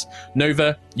tests.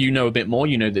 Nova, you know a bit more.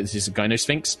 You know that this is a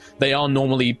Gynosphinx. They are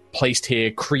normally placed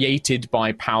here, created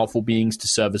by powerful beings to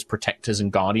serve as protectors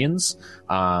and guardians,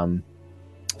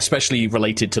 especially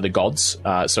related to the gods.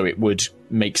 So it would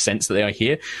make sense that they are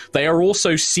here. They are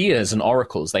also seers and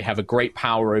oracles. They have a great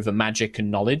power over magic and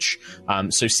knowledge.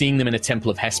 So seeing them in a Temple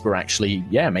of Hesper actually,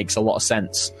 makes a lot of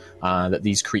sense. That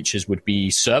these creatures would be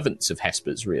servants of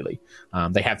Hesper's, really.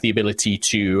 They have the ability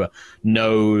to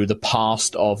know the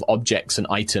past of objects and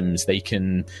items. They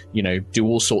can, do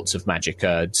all sorts of magic,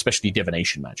 especially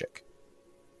divination magic.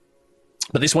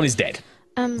 But this one is dead.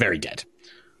 Very dead.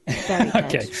 Very dead.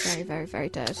 Okay. Very, very, very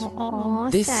dead.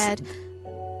 Aww, This- sad.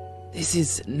 This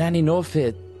is Nanny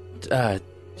Norfear.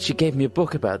 She gave me a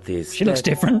book about these. She looks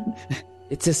different.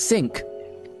 It's a sink.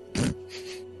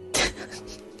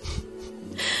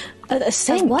 A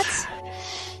saint? What?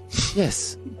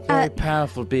 Yes, very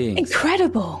powerful beings.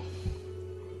 Incredible.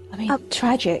 I mean,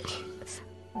 tragic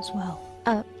as well.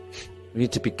 We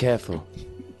need to be careful.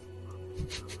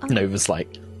 Nova's like...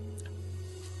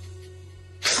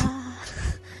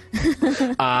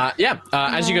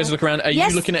 as you guys look around, are you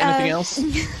looking at anything else?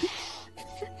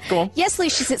 Go on. Yes,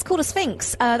 Lucius, it's called a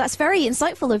sphinx. That's very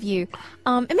insightful of you.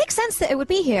 It makes sense that it would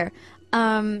be here.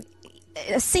 A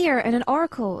seer and an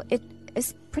oracle. It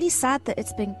is pretty sad that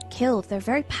it's been killed. They're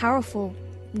very powerful,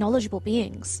 knowledgeable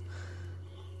beings.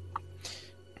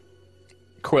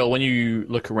 Quill, when you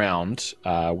look around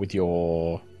with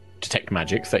your detect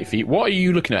magic, 30 feet, what are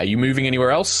you looking at? Are you moving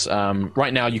anywhere else?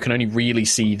 Right now, you can only really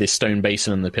see this stone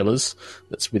basin and the pillars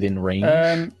that's within range.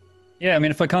 Yeah, I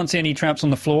mean, if I can't see any traps on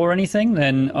the floor or anything,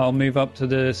 then I'll move up to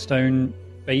the stone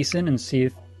basin and see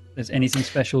if there's anything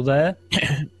special there.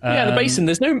 Yeah, the basin,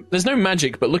 there's no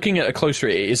magic, but looking at a closer,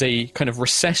 it is a kind of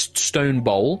recessed stone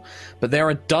bowl, but there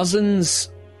are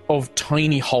dozens of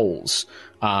tiny holes,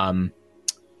 and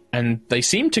they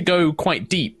seem to go quite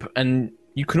deep, and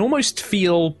you can almost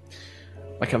feel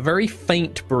like a very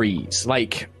faint breeze,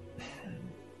 like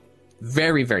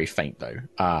very, very faint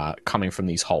though, coming from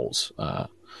these holes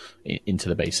into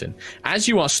the basin. As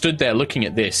you are stood there looking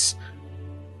at this,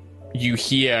 you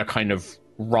hear kind of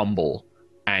rumble,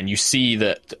 and you see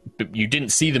that you didn't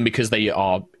see them because they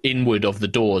are inward of the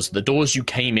doors. The doors you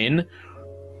came in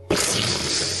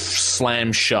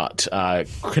slam shut,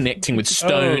 connecting with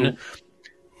stone.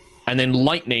 And then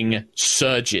lightning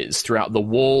surges throughout the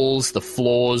walls, the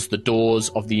floors, the doors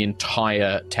of the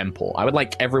entire temple. I would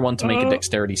like everyone to make a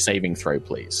dexterity saving throw,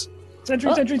 please.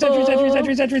 Sentry. Well, everybody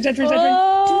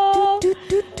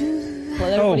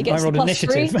gets I rolled the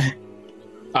initiative.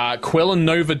 Quill and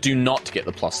Nova do not get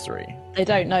the +3. They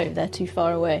don't know. They're too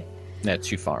far away. They're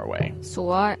too far away. So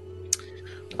what?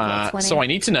 So I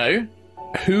need to know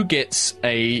who gets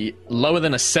a lower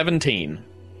than a 17.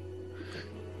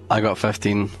 I got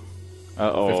 15.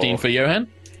 15 for Johan?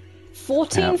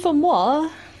 14 for moi.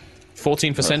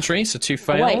 14 for Sentry, so 2 Oh,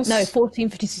 fails. wait, no, 14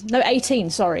 for... No,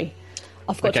 18, sorry.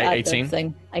 I forgot to add 18. the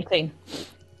thing. 18. Is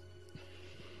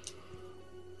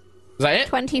that it?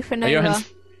 20 for Nova. Johan's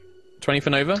 20 for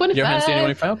Nova? 25. Johan's the only one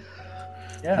who failed?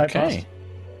 Yeah, Okay.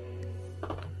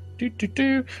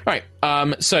 Right,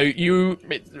 so you...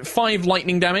 5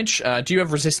 lightning damage. Do you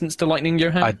have resistance to lightning,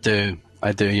 Johan?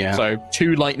 I do, yeah. So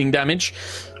 2 lightning damage.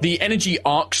 The energy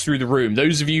arcs through the room.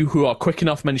 Those of you who are quick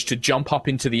enough manage to jump up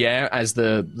into the air as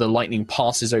the lightning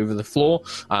passes over the floor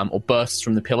or bursts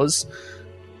from the pillars.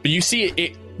 But you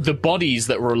see the bodies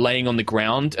that were laying on the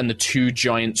ground and the 2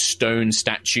 giant stone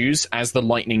statues, as the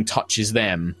lightning touches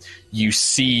them, you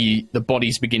see the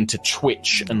bodies begin to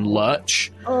twitch and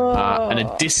lurch. And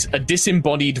a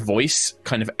disembodied voice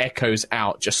kind of echoes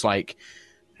out, just like,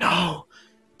 "No,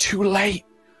 too late.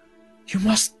 You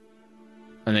must..."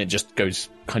 And it just goes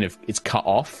it's cut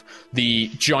off. The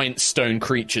giant stone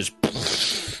creatures...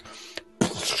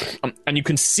 and you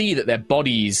can see that their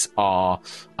bodies are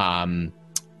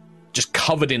just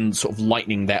covered in sort of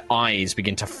lightning. Their eyes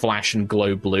begin to flash and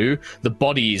glow blue. The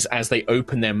bodies, as they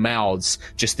open their mouths,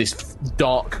 just this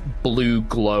dark blue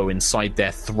glow inside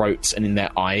their throats and in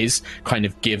their eyes kind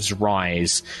of gives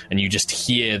rise. And you just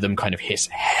hear them kind of hiss,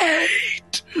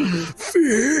 "Hate,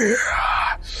 fear,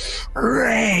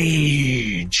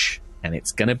 rage." And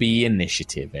it's gonna be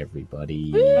initiative,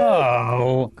 everybody.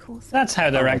 Oh, that's how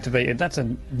they're activated. That's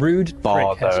a rude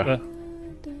prick, Hesper.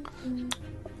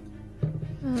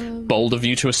 Bold of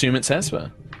you to assume it's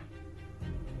Hesper.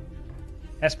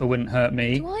 Hesper wouldn't hurt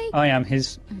me. I am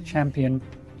his champion.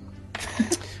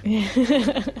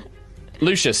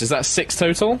 Lucius, is that 6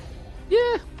 total?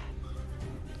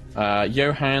 Yeah.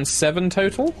 Johan, 7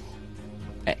 total?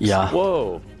 Yeah.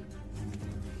 Whoa.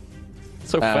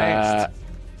 So fast.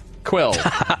 Quill.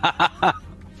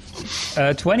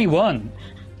 21.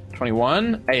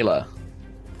 21. Ayla.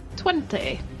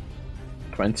 20.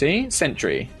 20.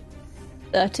 Sentry.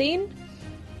 13.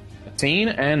 13.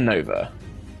 And Nova.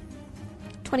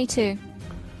 22.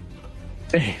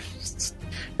 Gotta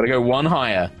go one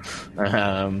higher.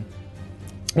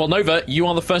 Well, Nova, you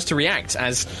are the first to react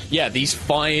as, these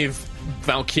 5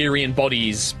 Valkyrian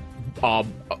bodies are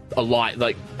alive.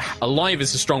 Like, alive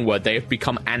is a strong word. They have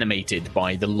become animated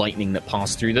by the lightning that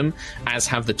passed through them, as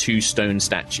have the 2 stone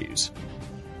statues.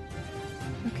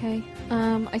 Okay.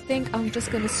 I think I'm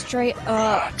just gonna straight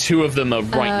up... 2 of them are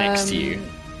right next to you.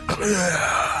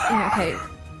 Yeah, okay.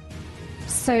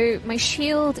 So, my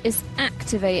shield is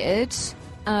activated.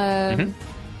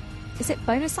 Is it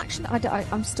bonus action?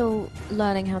 I'm still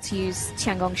learning how to use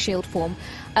Tiangong shield form.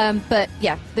 But,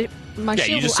 yeah, my shield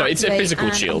you just will it's a activate physical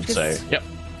and shield, I'm just, so, yep.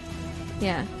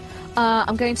 Yeah.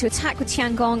 I'm going to attack with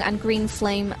Tiangong and Green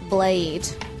Flame Blade.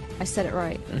 I said it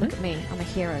right. Look at me. I'm a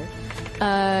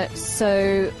hero.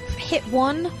 So, hit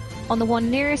 1 on the one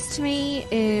nearest to me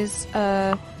is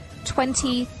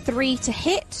 23 to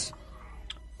hit.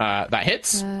 That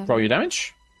hits. Roll your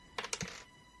damage.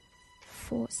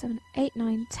 4, 7, 8,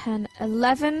 9, 10,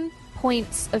 11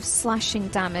 points of slashing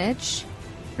damage.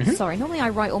 Sorry, normally I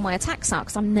write all my attacks out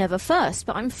because I'm never first,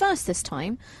 but I'm first this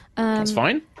time. That's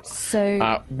fine.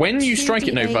 So when you strike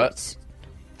it, Nova,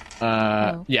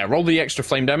 yeah, roll the extra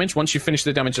flame damage. Once you finish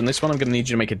the damage on this one, I'm going to need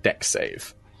you to make a dex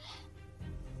save.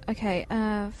 Okay,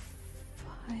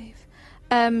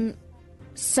 5.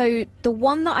 So the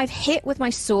one that I've hit with my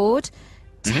sword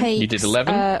takes you did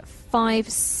 11. 5,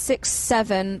 6,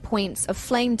 7 points of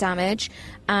flame damage,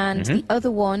 and the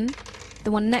other one,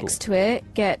 the one next to it,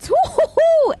 gets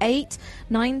 8,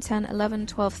 9, 10, 11,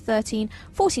 12, 13,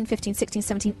 14, 15, 16,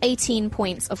 17, 18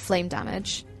 points of flame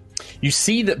damage. You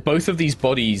see that both of these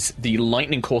bodies, the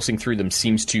lightning coursing through them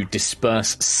seems to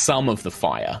disperse some of the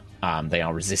fire. They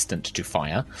are resistant to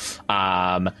fire.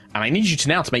 And I need you to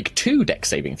now to make 2 dex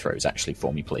saving throws, actually,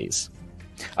 for me, please.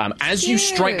 As you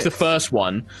strike the first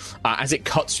one, as it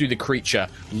cuts through the creature,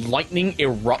 lightning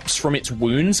erupts from its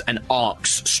wounds and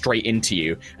arcs straight into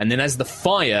you. And then as the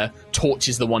fire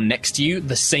torches the one next to you,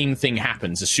 the same thing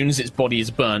happens. As soon as its body is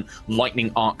burnt,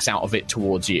 lightning arcs out of it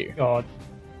towards you. God.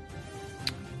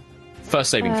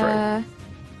 First saving throw.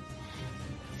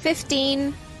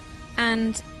 15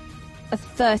 and a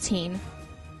 13.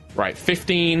 Right,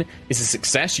 15 is a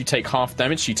success. You take half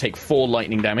damage. You take 4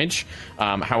 lightning damage.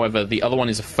 However, the other one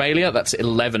is a failure. That's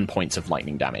 11 points of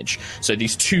lightning damage. So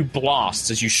these 2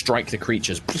 blasts, as you strike the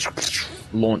creatures,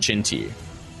 launch into you.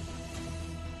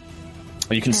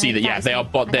 And you can see that, they are,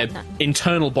 their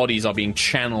internal bodies are being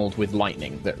channeled with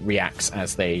lightning that reacts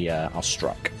as they are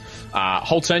struck.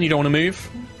 Whole turn, you don't want to move?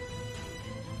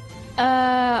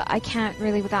 I can't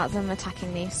really without them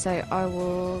attacking me, so I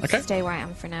will stay where I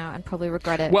am for now and probably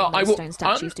regret it when those stone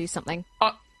statues do something.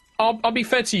 I'll be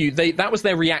fair to you. That was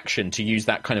their reaction to use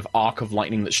that kind of arc of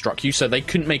lightning that struck you, so they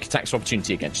couldn't make attacks of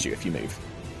opportunity against you if you move.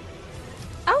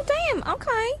 Oh, damn,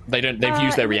 okay. They've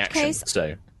used their reaction,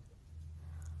 so...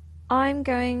 I'm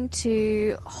going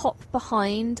to hop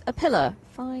behind a pillar.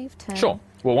 5, 10... Sure.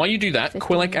 Well, while you do that, 15,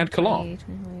 Quilek and Kalar, 20,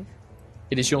 25.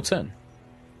 it is your turn.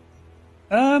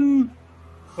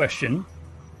 Question.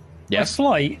 Yes. My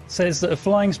flight says that a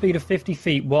flying speed of 50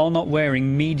 feet while not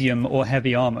wearing medium or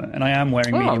heavy armor, and I am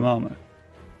wearing medium armor.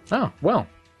 Oh, well.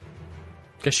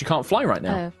 Guess you can't fly right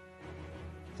now.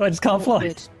 So I just can't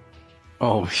fly.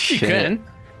 Oh, shit. You can. You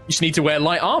just need to wear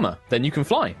light armor, then you can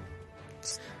fly.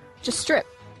 Just strip.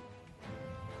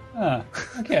 Ah,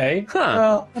 okay.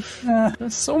 Huh. Well,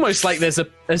 It's almost like there's a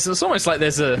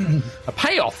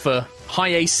payoff for high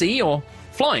AC or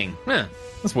flying. Yeah,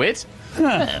 that's weird.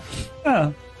 Okay.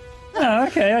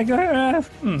 I go.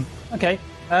 Okay.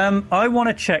 I want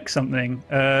to check something.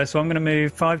 So I'm going to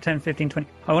move 5, 10, 15, 20.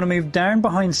 I want to move down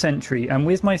behind Sentry, and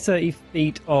with my 30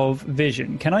 feet of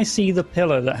vision, can I see the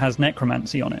pillar that has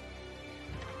necromancy on it?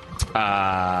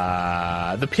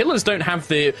 The pillars don't have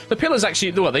the pillars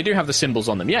actually. Well, they do have the symbols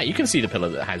on them. Yeah, you can see the pillar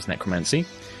that has necromancy.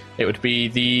 It would be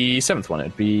the 7th one. It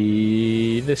would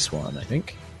be this one, I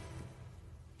think.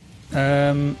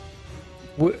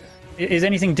 Is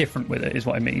anything different with it? Is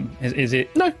what I mean. Is it?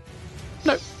 No.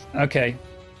 Okay,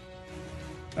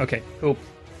 cool.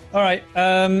 All right.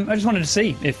 I just wanted to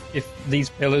see if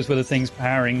these pillars were the things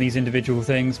powering these individual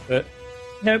things, but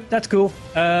nope, that's cool.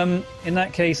 In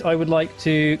that case, I would like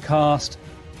to cast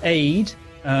Aid.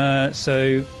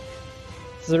 So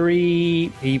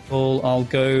 3 people. I'll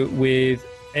go with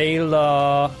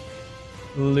Ayla,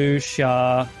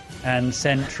 Lucia, and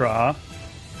Sentra.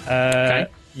 Okay.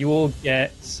 You all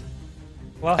get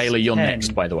plus Ayla, you're 10. next,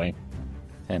 by the way.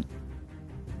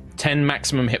 10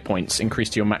 maximum hit points. Increase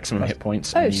to your maximum hit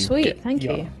points. Oh, sweet. Thank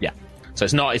you. Yeah. So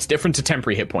it's different to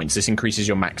temporary hit points. This increases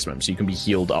your maximum, so you can be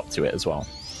healed up to it as well.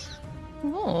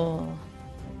 Oh.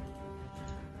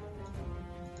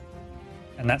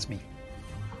 And that's me.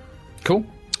 Cool.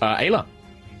 Ayla.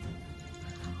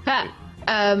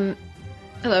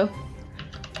 Hello.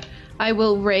 I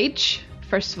will rage,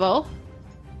 first of all.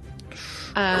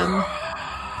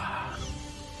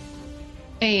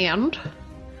 And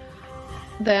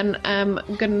then I'm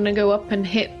gonna go up and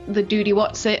hit the duty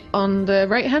what's it on the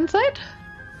right hand side.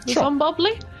 The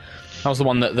Zombobbly. That was the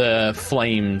one that the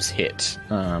flames hit.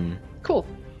 Cool.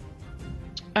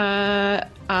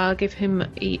 I'll give him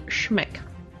a schmeck.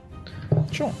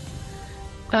 Sure.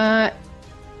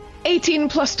 18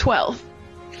 plus 12.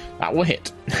 That will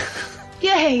hit.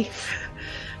 Yay!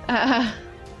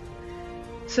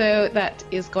 So that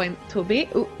is going to be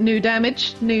new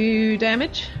damage.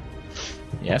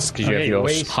 Yes, because you have your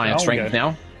higher strength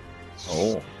now.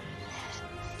 Oh.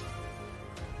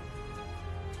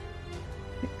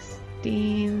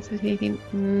 16,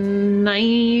 17,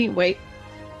 9. Wait.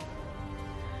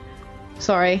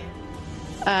 Sorry.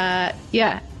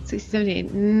 16,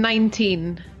 17,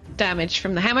 19 damage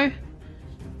from the hammer.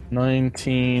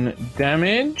 19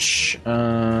 damage.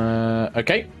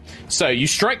 Okay. So you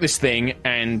strike this thing,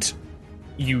 and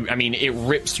it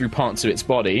rips through parts of its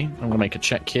body. I'm going to make a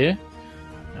check here.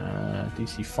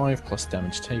 DC 5 plus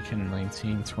damage taken,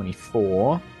 19,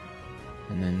 24.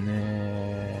 And then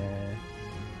there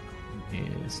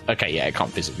is... Okay, yeah, it can't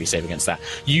physically save against that.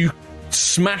 You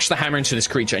smash the hammer into this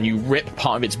creature, and you rip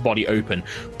part of its body open.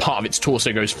 Part of its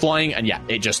torso goes flying, and yeah,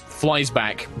 it just flies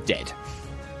back dead.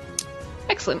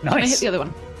 Excellent. Nice. Can I hit the other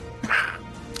one?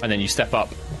 And then you step up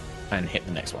and hit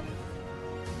the next one.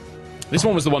 This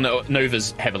one was the one that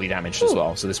Nova's heavily damaged as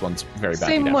well, so this one's very badly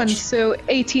Same damaged. one, so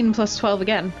 18 plus 12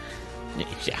 again.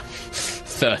 Yeah.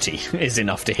 30 is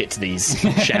enough to hit these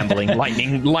shambling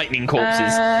lightning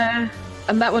corpses.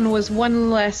 And that one was 1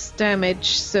 less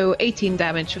damage, so 18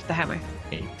 damage with the hammer.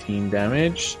 18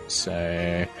 damage, so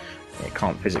it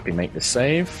can't physically make the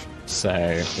save.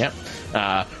 So, yeah.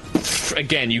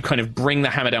 Again, you kind of bring the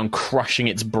hammer down, crushing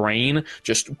its brain,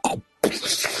 just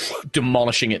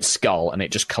demolishing its skull, and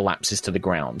it just collapses to the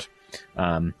ground.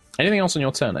 Anything else on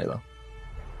your turn, Ayla?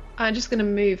 I'm just going to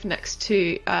move next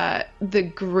to the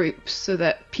group so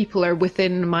that people are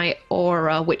within my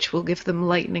aura, which will give them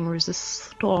lightning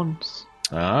resistance.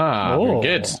 Very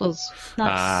good.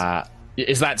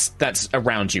 Nice. That's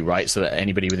around you, right? So that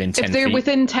anybody within 10 feet... If they're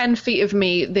within 10 feet of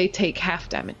me, they take half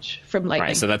damage from lightning.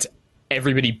 Right, so that's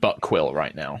everybody but Quill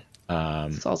right now.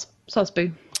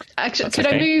 Sosboo. Actually, That's could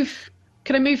okay.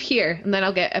 I move here, and then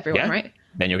I'll get everyone, right?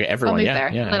 Then you'll get everyone, I'll move yeah.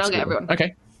 there, yeah, and then I'll get absolutely. everyone.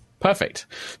 Okay, perfect.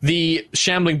 The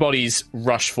shambling bodies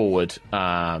rush forward.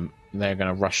 They're going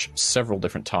to rush several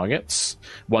different targets.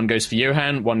 One goes for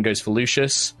Johan, one goes for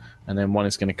Lucius, and then one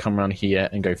is going to come around here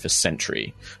and go for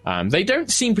Sentry. They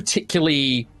don't seem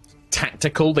particularly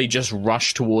tactical. They just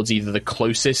rush towards either the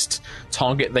closest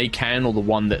target they can or the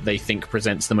one that they think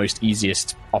presents the most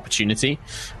easiest opportunity.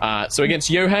 So against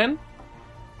Johan,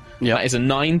 that is a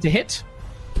 9 to hit.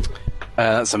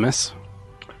 That's a miss.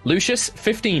 Lucius,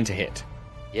 15 to hit.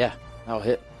 Yeah, I'll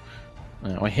hit.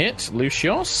 I hit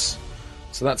Lucius.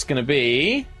 So that's going to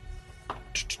be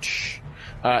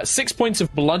 6 points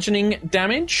of bludgeoning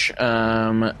damage,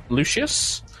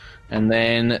 Lucius, and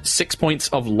then 6 points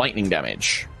of lightning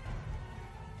damage.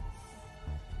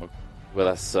 Well,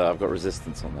 that's I've got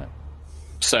resistance on that.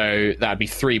 So that'd be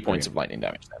 3 points of lightning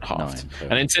damage, then halved. 9,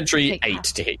 and then Sentry, 8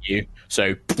 to hit you.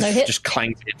 So hit. just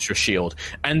clangs against your shield.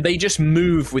 And they just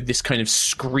move with this kind of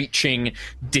screeching,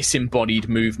 disembodied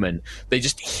movement. They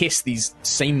just hiss these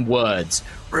same words.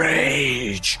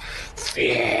 Rage,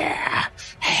 fear,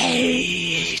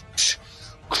 hate.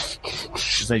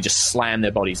 They just slam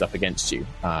their bodies up against you,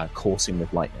 coursing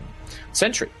with lightning.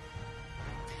 Sentry.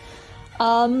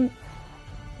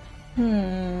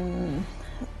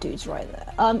 Dude's right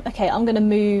there. Okay, I'm gonna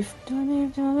move. Do I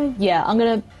move? Yeah, I'm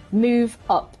gonna move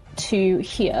up to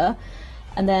here,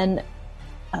 and then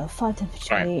 5, 10,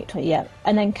 15, 20. Yeah,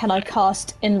 and then can I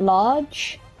cast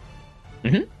Enlarge?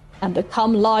 Mm-hmm. And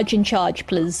become large in charge,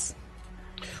 please.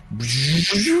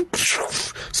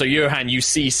 So Johan, you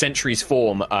see Sentry's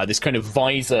form. This kind of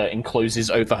visor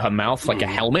encloses over her mouth like a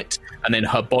helmet, and then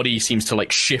her body seems to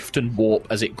like shift and warp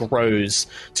as it grows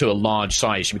to a large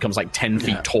size. She becomes like 10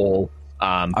 feet tall.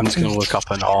 I'm just going to look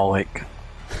up and all like...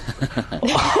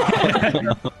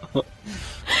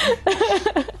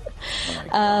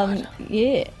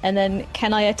 Yeah, and then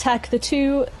can I attack the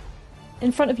two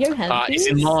in front of Johan? Is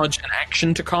Enlarge an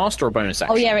action to cast or a bonus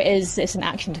action? Oh yeah, it is. It's an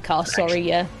action to cast. Sorry,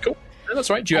 yeah. Cool. No,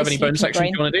 that's right. Do you have any bonus actions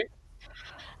you want to do?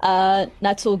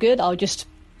 That's all good. I'll just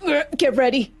get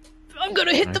ready. I'm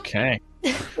gonna hit them. Okay.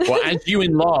 Well, as you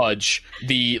enlarge,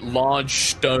 the large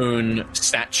stone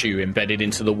statue embedded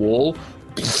into the wall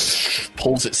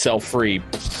pulls itself free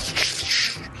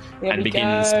and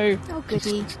begins Oh,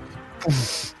 goody.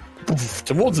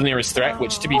 towards the nearest threat,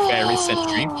 which, to be fair, is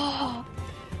Sentry.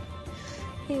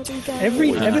 Here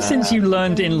we go. Ever since you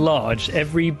learned Enlarge,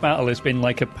 every battle has been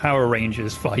like a Power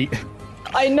Rangers fight.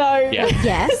 I know. Yeah.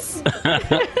 Yes.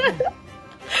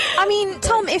 I mean,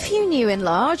 Tom, if you knew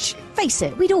Enlarge, face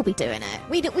it, we'd all be doing it.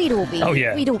 We'd all be. Oh,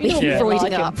 yeah. We'd all be Yeah.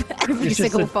 freuding up every It's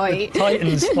just single the fight.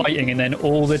 Titans fighting, and then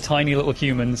all the tiny little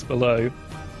humans below.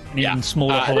 An even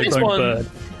smaller this hollow-boned one- bird.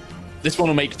 This one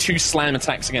will make 2 slam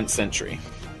attacks against Sentry.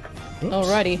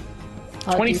 Alrighty.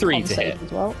 I'll do 23 con to save hit.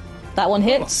 as well. That one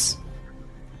hits.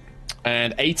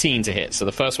 And 18 to hit. So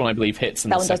the first one, I believe, hits,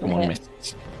 and That the one second doesn't one hit.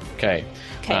 misses. Okay.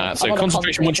 Okay, So I'll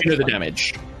concentration once you know the concentrate.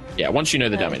 damage. Yeah, once you know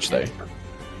the damage, though.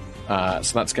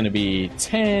 So that's going to be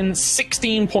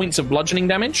 16 points of bludgeoning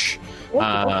damage.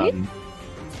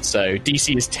 So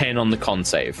DC is 10 on the con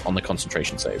save, on the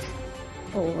concentration save.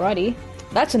 Alrighty.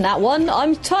 That's in that one.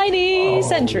 I'm tiny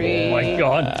sentry. Oh my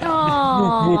god.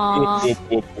 Aww.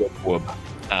 Whoop, whoop, whoop.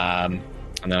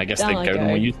 And then I guess Down the I Godin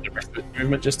go. will use the rest of its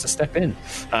movement just to step in.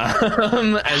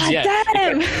 Damn!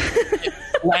 It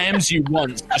slams you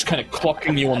once, just kind of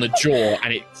clocking you on the jaw,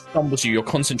 and it stumbles you. Your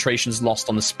concentration's lost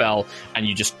on the spell, and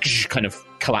you just kind of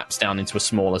collapse down into a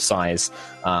smaller size,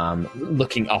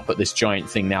 looking up at this giant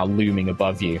thing now looming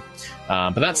above you.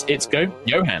 But that's its go.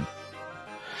 Johan.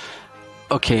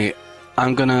 Okay,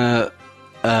 I'm gonna.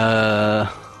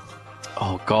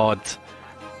 Oh god,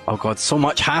 so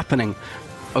much happening.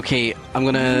 Okay, I'm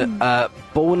gonna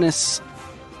bonus.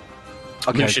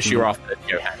 Okay, Lucius, you're after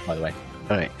Johan, by the way.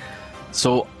 Alright.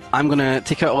 So I'm gonna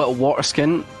take out a little water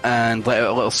skin and let out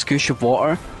a little scoosh of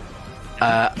water,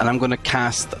 and I'm gonna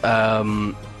cast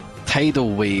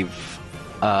Tidal Wave.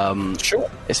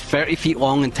 Sure. It's 30 feet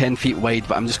long and 10 feet wide,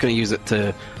 but I'm just gonna use it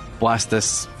to blast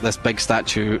this big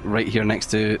statue right here next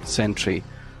to Sentry.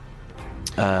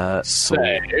 So,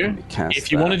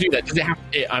 if you want to do that, does it have?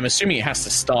 I'm assuming it has to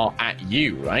start at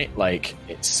you, right? Like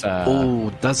it's.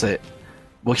 Oh, does it?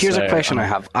 Well, here's a question I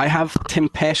have. I have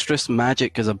Tempestuous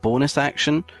Magic as a bonus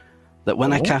action. That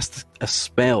when I cast a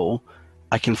spell,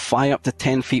 I can fly up to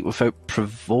 10 feet without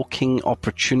provoking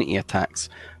opportunity attacks.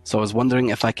 So I was wondering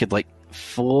if I could like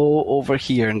flow over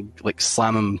here and like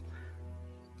slam him.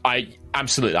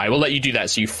 Absolutely, I will let you do that.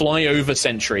 So you fly over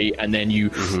Sentry, and then you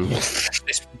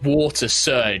this water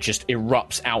surge just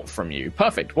erupts out from you.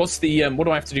 Perfect. What's the what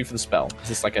do I have to do for the spell? Is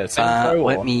this like a saving throw?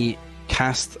 Let me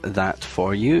cast that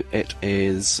for you. It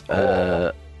is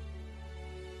bam.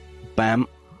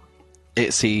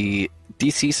 It's a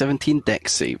DC 17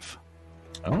 Dex save.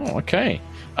 Oh, okay.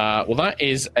 Well, that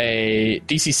is a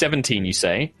DC 17. You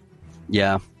say?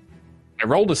 Yeah. I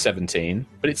rolled a 17,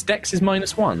 but its Dex is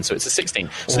 -1, so it's a 16.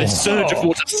 So this surge of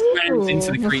water slams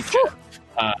into the creature.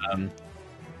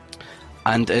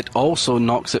 And it also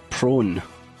knocks it prone.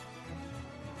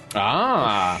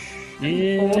 Now,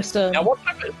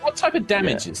 what type of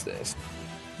damage is this?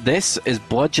 This is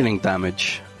bludgeoning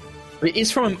damage. It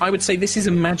is from. I would say this is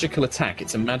a magical attack.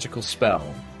 It's a magical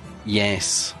spell.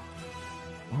 Yes.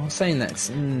 I'm saying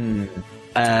that's.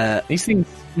 These things.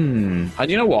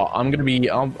 You know what? I'm going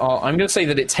to say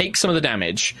that it takes some of the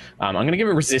damage. I'm going to give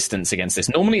it resistance against this.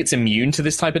 Normally, it's immune to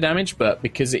this type of damage, but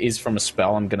because it is from a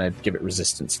spell, I'm going to give it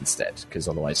resistance instead. Because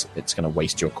otherwise, it's going to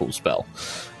waste your cool spell.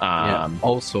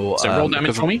 Also, so roll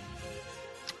damage for me.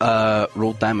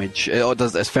 Roll damage. It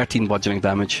does. It's 13 bludgeoning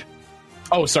damage.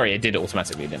 Oh, sorry, it did it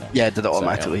automatically, didn't it? Yeah, it did it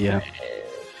automatically. So,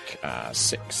 yeah.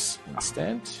 6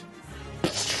 instead.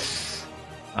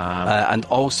 And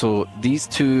also, these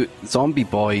two zombie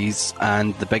boys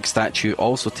and the big statue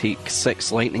also take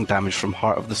 6 lightning damage from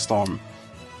Heart of the Storm.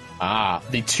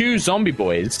 The two zombie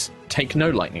boys take no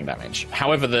lightning damage.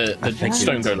 However, the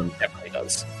stone golem definitely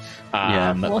does.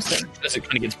 Awesome. As it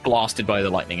kind of gets blasted by the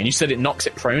lightning. And you said it knocks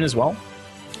it prone as well?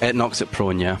 It knocks it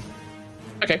prone, yeah.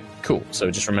 Okay, cool. So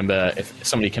just remember, if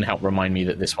somebody can help remind me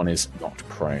that this one is not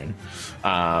prone.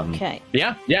 Okay.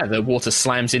 Yeah, the water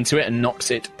slams into it and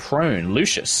knocks it prone.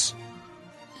 Lucius.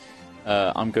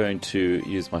 I'm going to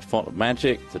use my font of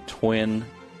magic to twin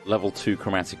level 2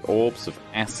 chromatic orbs of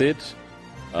acid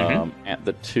at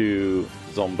the two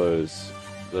zombos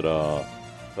that are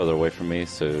further away from me.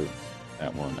 So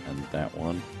that one and that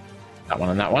one. That one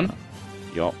and that one?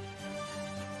 Yup.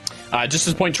 Just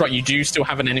as a point, right, you do still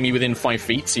have an enemy within 5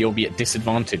 feet, so you'll be at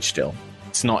disadvantage still.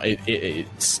 It's not. It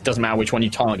doesn't matter which one you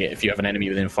target if you have an enemy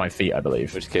within 5 feet, I believe.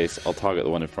 In which case, I'll target the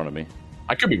one in front of me.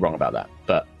 I could be wrong about that,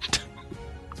 but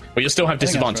you'll still have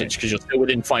disadvantage because you're still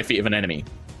within 5 feet of an enemy.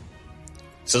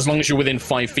 So as long as you're within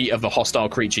 5 feet of a hostile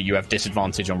creature, you have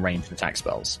disadvantage on ranged attack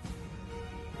spells.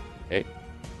 Okay,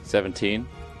 17.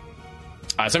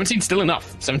 17's still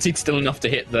enough. 17's still enough to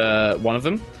hit the one of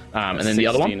them, and then the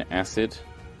other one. 16 acid.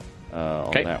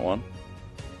 On that one.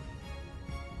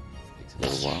 Takes a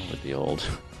little while with the old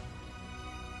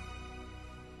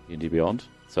D&D Beyond.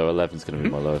 So 11's going to be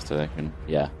my lowest, I reckon.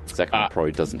 Yeah, second one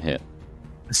probably doesn't hit.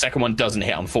 The second one doesn't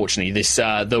hit, unfortunately. This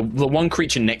the one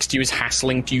creature next to you is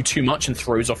hassling you too much and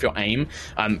throws off your aim.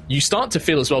 You start to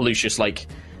feel as well, Lucius, like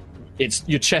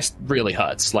your chest really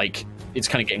hurts. Like it's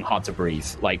kind of getting hard to breathe.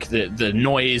 Like the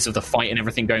noise of the fight and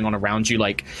everything going on around you,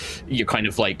 like you're kind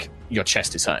of like your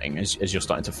chest is hurting as you're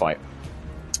starting to fight.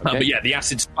 But yeah, the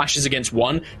acid splashes against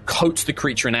one, coats the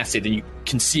creature in acid, and you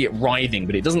can see it writhing,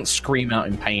 but it doesn't scream out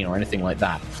in pain or anything like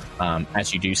that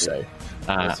as you do so.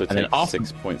 Also and then take after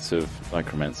 6 points of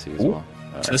necromancy as well.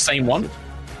 to the same one.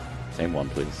 Same one,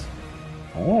 please.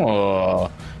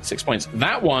 Oh, 6 points.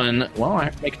 That one, well, I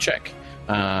have to make a check.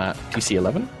 DC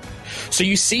 11. So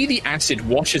you see the acid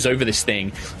washes over this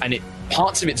thing, and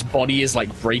parts of its body is like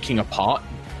breaking apart.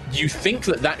 You think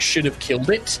that should have killed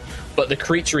it, but the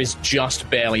creature is just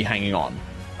barely hanging on.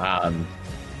 I'm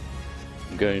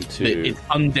going to... Its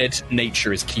undead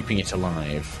nature is keeping it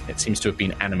alive. It seems to have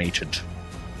been animated.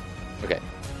 Okay.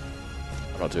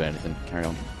 I'm not doing anything. Carry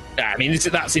on. I mean,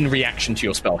 that's in reaction to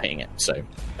your spell hitting it, so...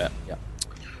 yeah.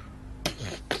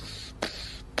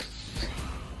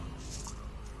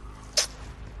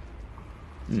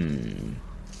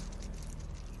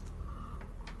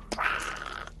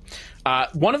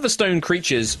 One of the stone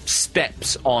creatures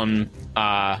steps on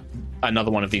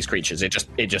another one of these creatures. It just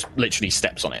literally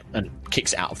steps on it and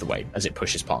kicks it out of the way as it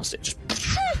pushes past it. Just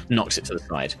knocks it to the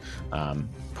side,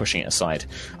 pushing it aside.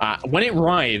 When it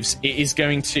arrives, it is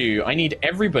going to... I need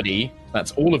everybody,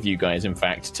 that's all of you guys, in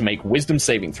fact, to make wisdom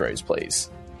saving throws, please.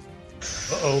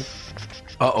 Uh-oh.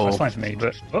 Uh-oh. That's fine for me,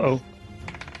 but uh-oh.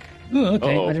 Oh,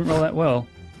 okay, Uh-oh. I didn't roll that well.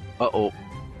 Uh-oh.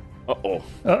 Uh-oh.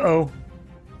 Uh-oh.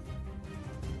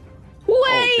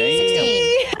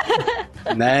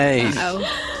 Nice.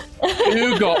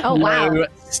 Who got Oh, wow. below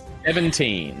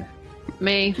 17?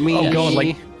 Me. Oh, God,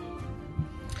 like...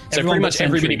 So Everyone pretty but much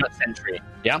everybody Sentry. but Sentry.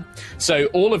 Yeah. So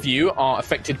all of you are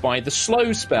affected by the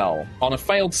slow spell. On a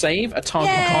failed save, a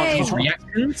target can't use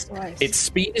reactions. Nice. Its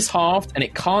speed is halved, and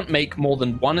it can't make more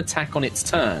than one attack on its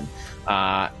turn.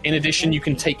 In addition, you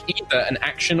can take either an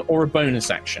action or a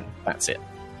bonus action. That's it.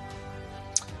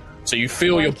 So you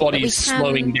feel your body we is can-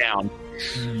 slowing down.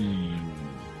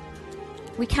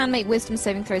 We can make wisdom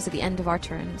saving throws at the end of our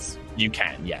turns. You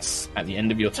can, yes. At the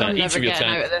end of your turn, I'm each never of your getting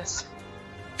turns. out of this.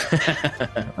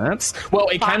 Well,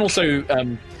 it can Fuck. also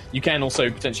you can also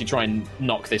potentially try and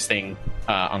knock this thing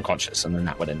unconscious, and then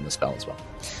that would end the spell as well.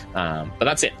 But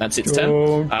that's it. That's its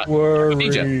turn. Don't worry.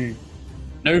 Khadija.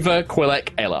 Nova,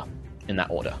 Quillek, Ayla, in that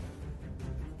order.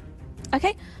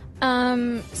 Okay.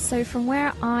 So from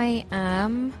where I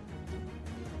am,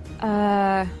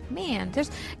 man,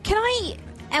 can I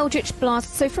Eldritch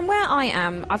Blast? So from where I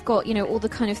am, I've got all the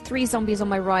kind of 3 zombies on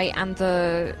my right and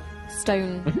the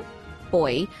stone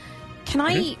boy. Can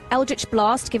I Eldritch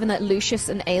Blast, given that Lucius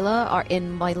and Ayla are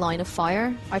in my line of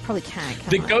fire? I probably can't.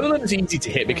 The Can I? golem is easy to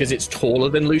hit because it's taller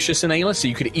than Lucius and Ayla, so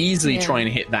you could easily try and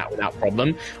hit that without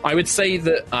problem. I would say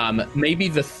that maybe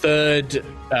the third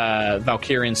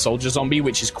Valkyrian soldier zombie,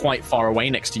 which is quite far away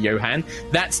next to Johan,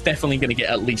 that's definitely going to get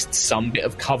at least some bit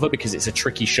of cover because it's a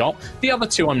tricky shot. The other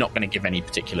two I'm not going to give any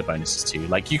particular bonuses to.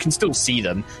 Like, you can still see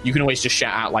them. You can always just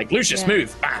shout out, like, Lucius,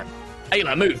 move! Bam!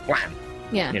 Ayla, move! Blam!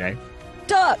 Yeah.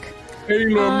 Duck!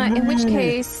 In which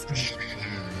case,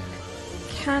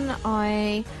 can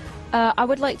I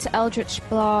would like to Eldritch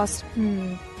Blast.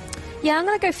 Yeah, I'm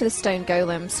going to go for the stone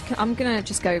golems. I'm going to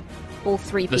just go all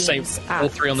 3 The beams same, at all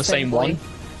 3 on the stone same boy. one?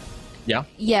 Yeah.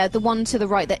 Yeah, the one to the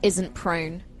right that isn't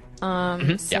prone.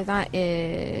 So yeah. that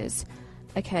is...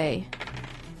 Okay.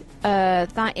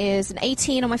 That is an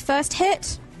 18 on my first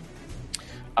hit.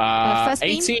 First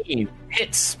beam? 18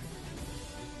 hits.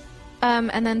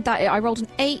 And then that I rolled an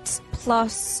 8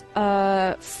 plus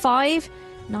 5,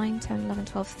 9, 10, 11,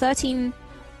 12, 13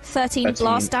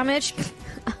 blast damage.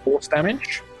 Force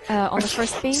damage. On the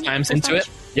first beam. Slams Force into damage. it.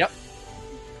 Yep.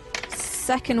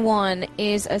 Second one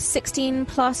is a 16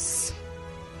 plus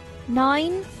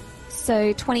 9,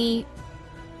 so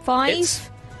 25.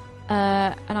 Hits.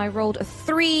 And I rolled a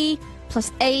 3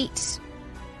 plus 8.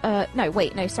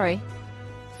 No, sorry.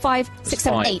 5, 6,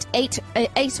 7, 8.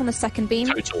 8 on the second beam.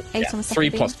 Total. 8 Yeah. on the second 3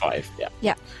 beam. plus 5. Yeah.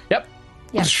 Yeah. Yep.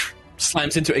 Yeah.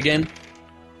 Slams into it again.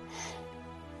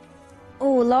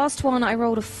 Oh, last one I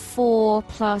rolled a 4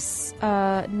 plus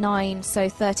 9, so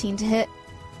 13 to hit.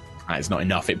 It's not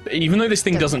enough. Even though this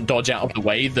thing doesn't dodge out of the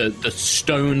way, the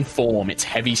stone form, its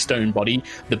heavy stone body,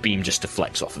 the beam just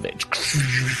deflects off of it.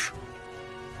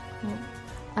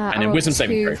 I then rolled wisdom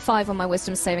saving throw. 5 on my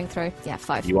wisdom saving throw. Yeah,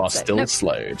 5. You are So, still nope.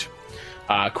 slowed.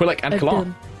 Quillek and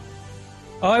Kalar.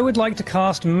 I would like to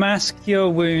cast Mask Cure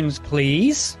Wounds,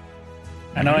 please.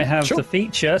 And I have Sure. the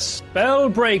feature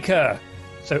Spellbreaker.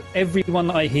 So everyone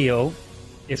that I heal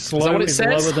is that what it is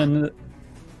says? lower than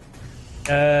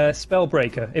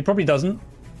Spellbreaker. It probably doesn't.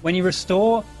 When you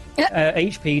restore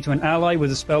HP to an ally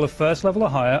with a spell of first level or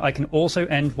higher, I can also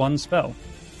end one spell.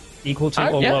 equal to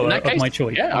or in lower that of case, my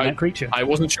choice on that creature. I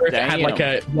wasn't sure if it had Damn. like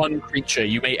a one creature.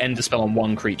 You may end a spell on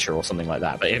one creature or something like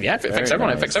that. But if it affects Very everyone,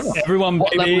 nice. it affects everyone. Everyone,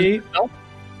 What level, baby. is the spell?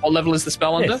 What level is the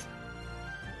spell under? Fifth.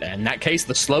 In that case,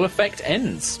 the slow effect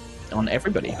ends on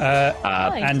everybody.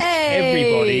 And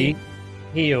everybody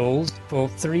heals for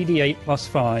 3d8 plus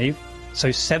 5,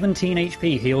 so 17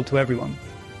 HP healed to everyone.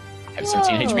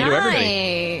 17 HP to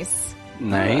everybody. Nice.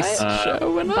 Nice.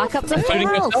 Back up to including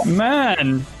full health. yourself.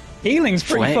 Man, healing's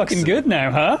pretty Flex. fucking good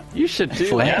now, huh? You should do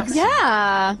Flex.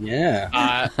 that.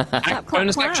 Yeah. Yeah.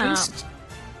 Bonus clap. actions.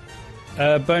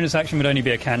 Bonus action would only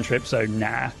be a cantrip, so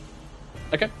nah.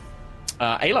 Okay.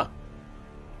 Ayla.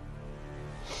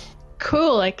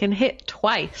 Cool, I can hit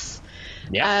twice.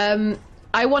 Yeah.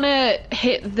 I want to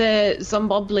hit the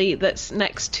Zombobly that's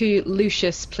next to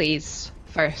Lucius, please,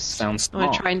 first. Sounds I want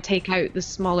smart. to try and take out the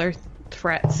smaller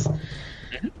threats.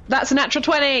 That's a natural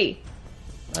 20!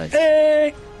 Nice.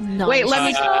 Hey! Nice. Wait, let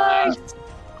me...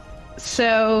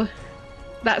 So,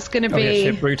 that's going to Oh, yeah, be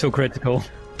shit, brutal critical.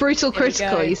 brutal There we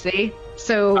critical, go. you see?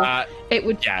 So, it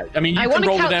would... Yeah, I mean, you I can want to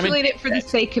roll the damage. calculate it for the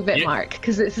sake of it, You- Mark,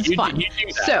 because this is You fun. do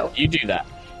that. So, You do that.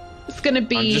 it's going to I'm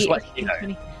be just letting you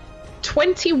know.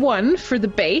 21 for the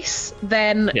base,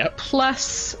 then Yep.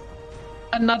 plus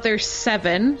another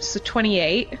 7, so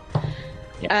 28.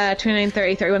 Yep. 29,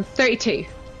 30, 31, 32.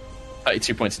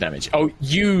 32 points of damage.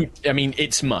 I mean,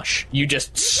 it's mush. You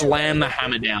just slam the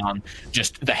hammer down,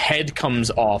 just the head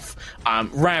comes off.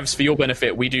 Ravs, for your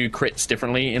benefit, we do crits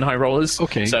differently in high rollers.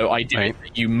 Okay. So I do Right.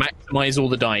 you maximize all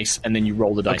the dice and then you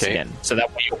roll the dice Okay. again. So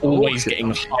that way you're always Okay.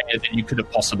 getting higher than you could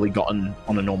have possibly gotten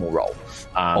on a normal roll.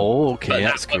 Okay, but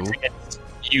that's that works cool. against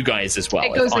you guys as well.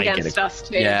 It goes if I get against a- us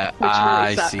too. Yeah, which really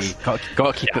I sucks. see. Got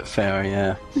to keep it fair,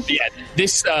 yeah. Yeah,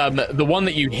 this the one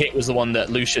that you hit was the one that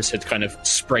Lucius had kind of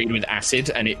sprayed with acid,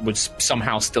 and it was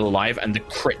somehow still alive, and the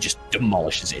crit just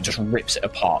demolishes it, just rips it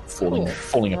apart, falling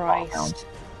apart. Christ.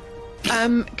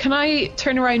 Can I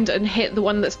turn around and hit the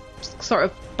one that's sort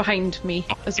of behind me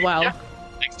as well? Yeah.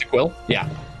 Next to Quill, yeah.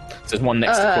 So there's one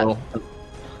next to Quill.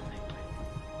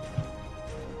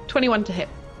 21 to hit.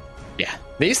 Yeah,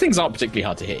 these things aren't particularly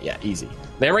hard to hit. Yeah, easy.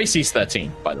 Their AC's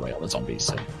 13, by the way, on the zombies.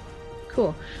 So.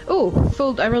 Cool.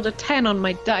 Oh, I rolled a 10 on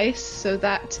my dice, so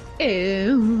that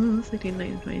is 18,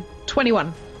 19, 20,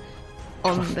 21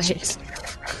 on the hit.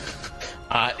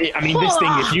 I mean, this thing,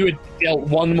 if you had dealt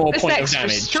one more This point of extra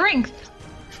damage, strength.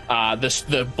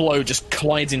 the blow just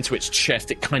collides into its chest.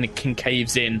 It kind of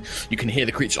concaves in. You can hear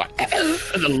the creature like, and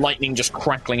the lightning just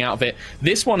crackling out of it.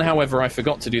 This one, however, I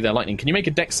forgot to do their lightning. Can you make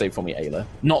a dex save for me, Ayla?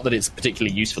 Not that it's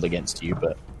particularly useful against you,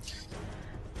 but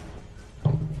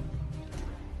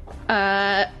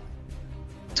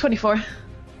 24.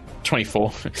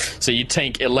 24. So you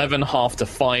take 11 half to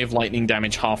 5 lightning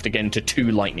damage, halved again to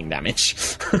 2 lightning damage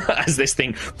as this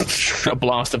thing, a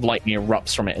blast of lightning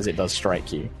erupts from it as it does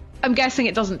strike you. I'm guessing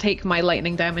it doesn't take my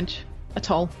lightning damage at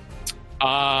all.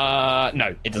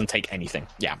 No, it doesn't take anything.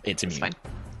 Yeah, it's immune. Fine.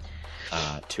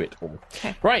 To it all.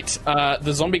 Okay. Right,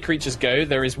 the zombie creatures go.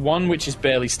 There is one which is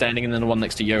barely standing, and then the one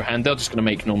next to Johan. They're just going to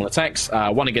make normal attacks.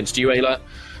 One against you, Ayla,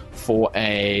 for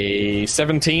a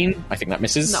 17. I think that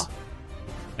misses. No.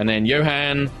 And then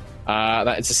Johan,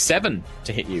 that is a 7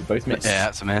 to hit you. Both miss. Yeah,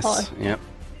 that's a miss. Oh. Yep.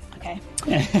 Okay.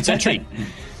 Sentry.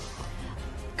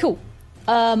 Cool.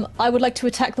 I would like to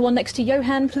attack the one next to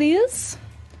Johan, please.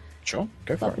 Sure,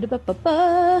 go for it.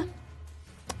 Ba-ba-da-ba-ba-ba.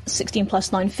 16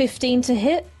 plus 9, 15 to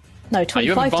hit. No, You have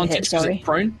 25 to hit, advantage because sorry. it's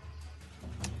prone?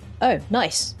 Oh,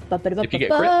 nice. If you get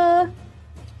Ba-ba-da-ba-ba-ba.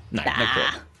 No, no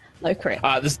crit. No crit.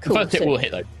 The Cool, first hit so- will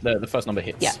hit, though. The first number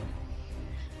hits. Yeah.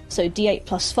 So D8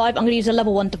 plus 5. I'm going to use a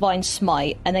level 1 Divine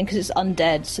Smite, and then because it's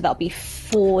undead, so that'll be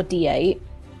 4D8.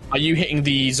 Are you hitting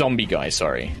the zombie guy?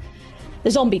 Sorry.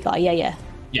 The zombie guy, yeah.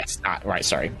 Yes, right,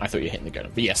 sorry. I thought you were hitting the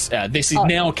golem. But yes, this is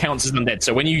now counts as undead.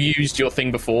 So when you used your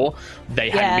thing before, they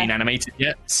hadn't been animated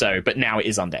yet. But now it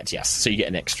is undead, yes. So you get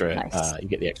an extra, Nice. you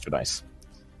get the extra dice.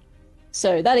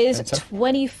 So that is Enter.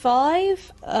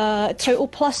 25, total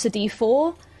plus a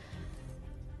D4.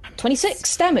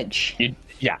 26 damage.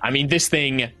 Yeah, I mean, this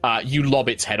thing, you lob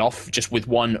its head off just with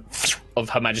one of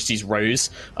Her Majesty's Rose,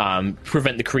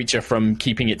 prevent the creature from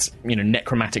keeping its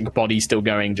necromantic body still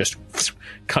going, just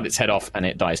cut its head off and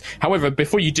it dies. However,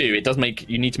 before you do,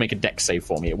 you need to make a dex save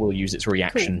for me. It will use its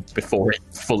reaction before it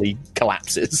fully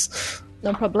collapses.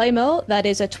 No problemo. That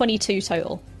is a 22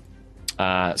 total.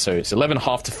 So it's 11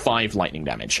 half to 5 lightning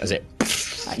damage as it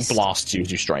blasts you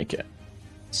as you strike it.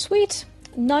 Sweet.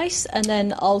 Nice. And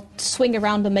then I'll swing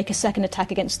around and make a second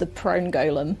attack against the prone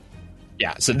golem.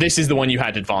 Yeah, so this is the one you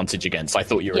had advantage against. I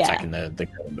thought you were Yeah. attacking the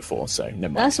golem before, so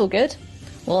never mind. That's all good.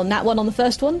 Well, on that one on the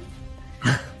first one.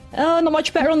 Not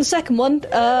much better on the second one.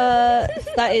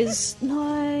 That is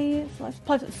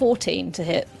 14 to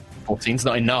hit. 14's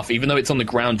not enough. Even though it's on the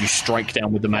ground, you strike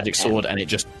down with the magic sword, and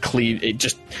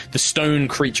the stone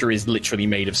creature is literally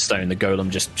made of stone. The golem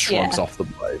just shrugs off the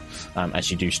blow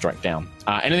as you do strike down.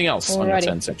 Anything else on your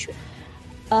turn, Central?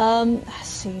 Let's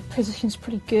see. Position's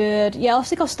pretty good. Yeah, I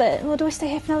think I'll stay. Well, do I stay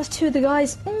here for now? There's two of the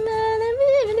guys.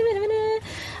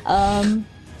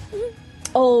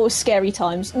 Oh, scary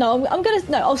times. No, I'm gonna.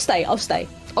 No, I'll stay. I'll take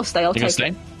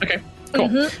it. Okay, cool.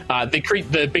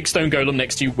 The big stone golem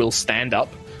next to you will stand up.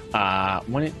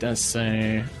 When it does so,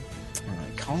 I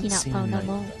can't see.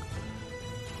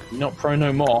 Not pro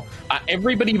no more.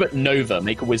 Everybody but Nova,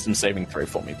 make a wisdom saving throw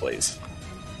for me, please.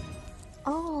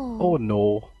 Oh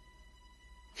no.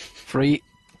 3.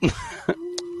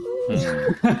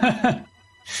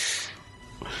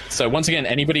 So once again,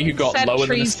 anybody who got lower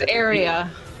than Sentry's area.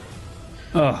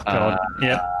 Oh god.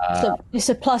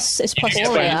 It's plus. It's plus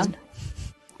area.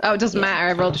 Oh, it doesn't matter.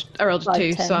 I rolled a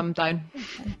 2, 10. So I'm down.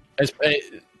 It's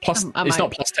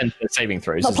not plus 10 for saving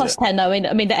throws. Not plus 10. No,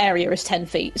 I mean the area is 10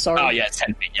 feet. Sorry. Oh yeah, it's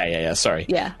 10 feet. Yeah. Sorry.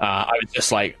 Yeah. I was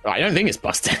just like, I don't think it's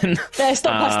plus 10. No, it's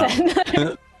not plus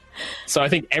 10. So I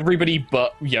think everybody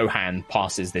but Johan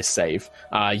passes this save.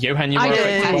 Johan, I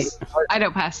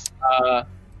don't pass.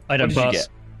 I don't pass.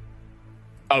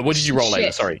 Oh, what did you roll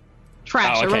over? Sorry.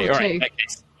 Trash. Oh, okay. I rolled a 2. In that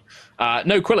case.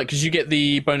 No, Quillet, because you get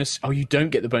the bonus. Oh, you don't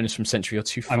get the bonus from Sentry. You're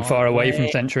too far. I'm far away from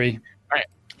Sentry. All right.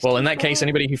 Well, in that case,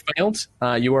 anybody who failed,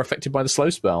 you are affected by the slow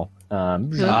spell.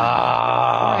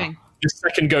 The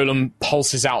second golem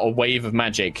pulses out a wave of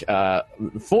magic.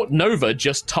 Fort Nova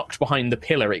just tucked behind the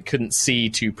pillar. It couldn't see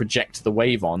to project the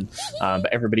wave on, but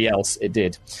everybody else, it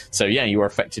did. So yeah, you are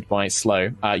affected by slow.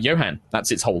 Johan,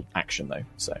 that's its whole action though.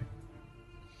 So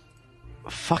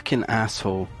fucking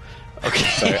asshole. Okay.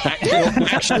 So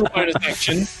action bonus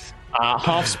action.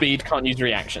 Half speed, can't use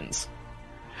reactions.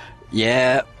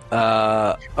 Yeah.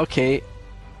 Okay.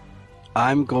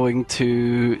 I'm going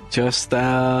to just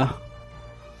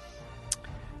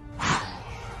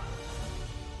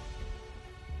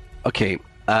Okay.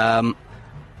 I'm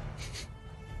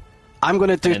going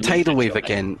to do Tidal Wave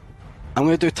again. I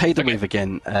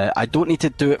don't need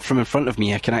to do it from in front of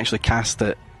me. I can actually cast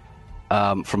it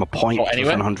from a point within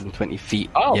 120 feet.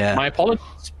 Oh, yeah. My apologies.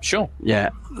 Sure. Yeah,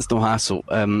 it's no hassle.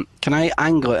 Can I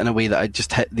angle it in a way that I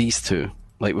just hit these two,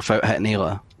 like without hitting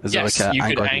Ayla? Is yes, there like you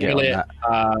could angle it.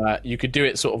 You could do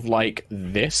it sort of like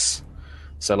this.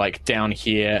 So like down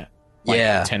here.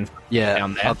 Like 10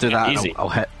 down there. I'll do that. Easy.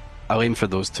 I'll aim for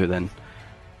those two then.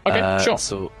 Okay, sure.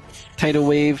 So, Tidal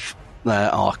Wave.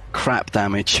 Crap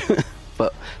damage.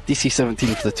 But DC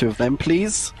 17 for the two of them,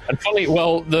 please. And funny,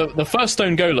 well, the first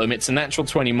stone golem, it's a natural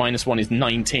 20 minus 1 is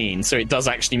 19, so it does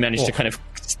actually manage to kind of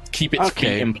keep its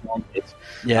feet implanted.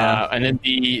 Yeah. And then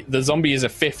the zombie is a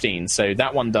 15, so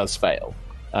that one does fail.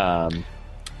 But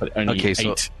only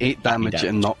so 8 damage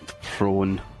and knocked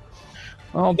prone.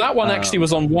 Well, that one actually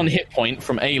was on 1 hit point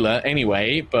from Ayla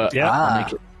anyway, but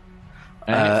it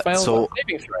failed so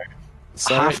saving throw.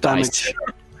 So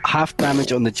half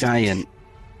damage on the giant,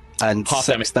 and half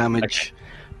 6 damage,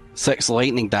 6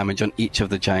 lightning damage on each of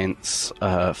the giants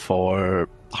for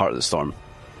Heart of the Storm.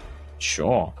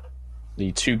 Sure.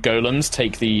 The 2 golems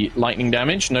take the lightning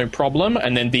damage, no problem,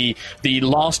 and then the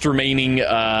last remaining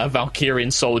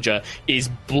Valkyrian soldier is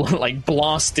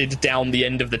blasted down the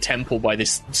end of the temple by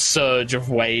this surge of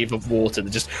wave of water that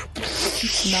just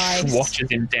washes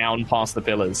him down past the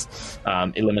pillars,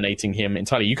 eliminating him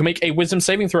entirely. You can make a wisdom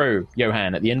saving throw,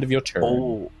 Johan, at the end of your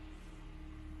turn.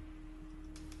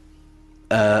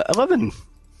 11.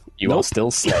 You are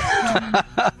still saved.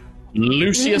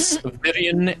 Lucius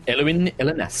Virion Elwin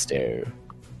Elenasto.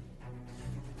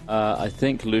 I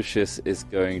think Lucius is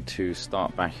going to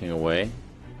start backing away.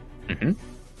 Mm-hmm.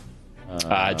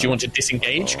 Do you want to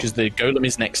disengage? Because the golem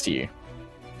is next to you.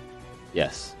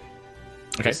 Yes.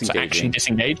 Okay, so action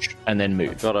disengage, and then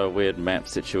move. I've got a weird map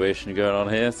situation going on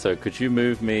here, so could you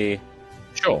move me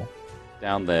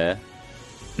down there?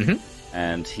 Mm-hmm.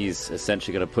 And he's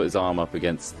essentially going to put his arm up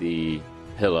against the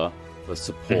pillar for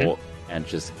support. And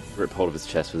just grip hold of his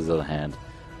chest with his other hand.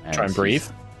 And try and breathe.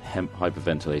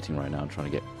 Hyperventilating right now. I'm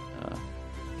trying to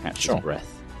catch his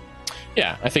breath.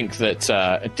 Yeah, I think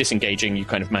that disengaging, you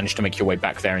kind of managed to make your way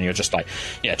back there, and you're just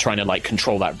trying to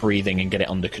control that breathing and get it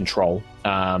under control.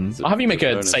 I'll have you make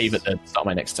a save at the start of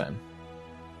my next turn.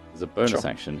 As a bonus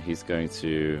action, he's going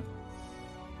to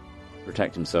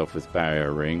protect himself with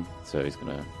Barrier Ring, so he's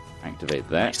going to activate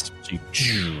that.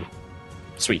 Nice.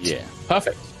 Sweet. Yeah.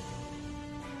 Perfect.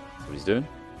 What he's doing?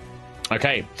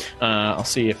 Okay, I'll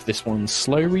see if this one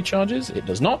slow recharges. It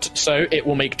does not, so it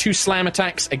will make 2 slam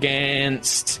attacks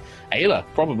against Ayla,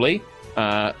 probably.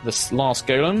 This last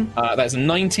golem. That's a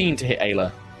 19 to hit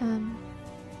Ayla.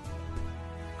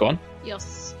 Go on.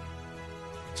 Yes.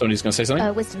 Somebody's going to say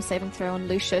something? Wisdom saving throw on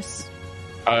Lucius.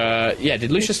 Yeah,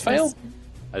 did Lucius fail?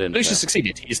 I didn't. Lucius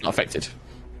succeeded. He's not affected.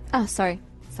 Oh, sorry.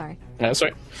 Sorry.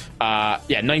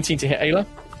 Yeah, 19 to hit Ayla.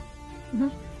 Mm-hmm.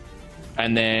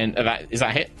 And then, is that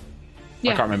a hit?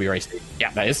 Yeah. I can't remember your AC.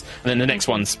 Yeah, that is. And then the next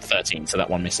one's 13, so that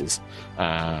one misses.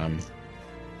 And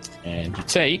you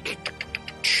take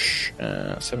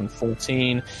 7,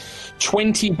 14,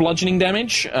 20 bludgeoning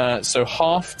damage, so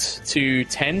halved to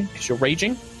 10 because you're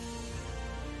raging.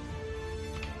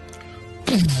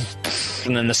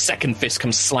 And then the second fist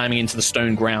comes slamming into the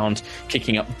stone ground,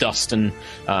 kicking up dust and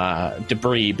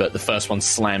debris, but the first one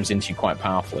slams into you quite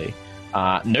powerfully.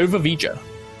 Nova Vija,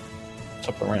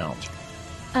 top of the round.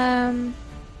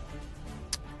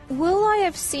 Will I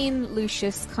have seen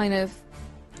Lucius kind of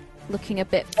looking a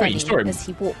bit funny as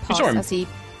he walked past?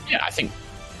 Yeah, I think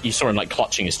you saw him like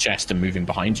clutching his chest and moving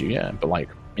behind you. Yeah, but like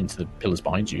into the pillars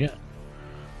behind you. Yeah.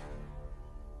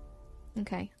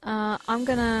 Okay. I'm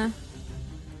gonna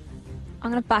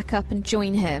back up and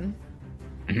join him.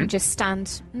 Mm-hmm. And just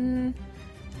stand.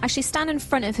 Actually, stand in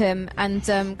front of him and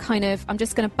I'm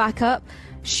just gonna back up,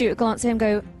 shoot a glance at him,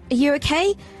 go, "Are you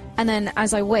okay?" And then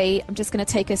as I wait, I'm just going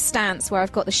to take a stance where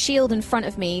I've got the shield in front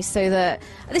of me so that...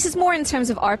 This is more in terms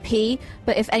of RP,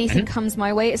 but if anything comes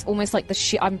my way, it's almost like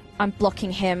I'm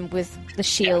blocking him with the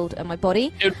shield and my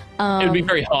body. It would be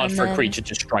very hard for a creature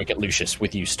to strike at Lucius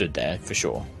with you stood there, for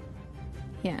sure.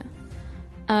 Yeah.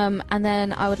 And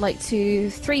then I would like to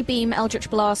 3-beam Eldritch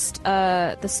Blast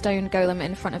the stone golem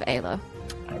in front of Ayla.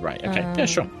 Right, okay. Yeah,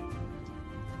 sure.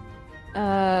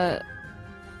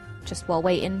 Just while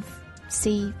waiting...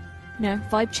 See,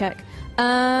 vibe check.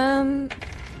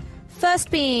 First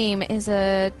beam is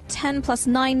a 10 plus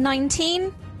 9,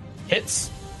 19. Hits.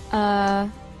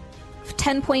 10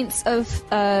 points of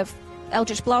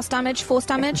Eldritch Blast damage, force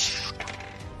damage.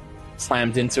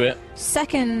 Slammed into it.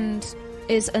 Second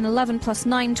is an 11 plus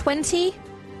 9, 20.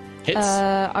 Hits.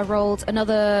 I rolled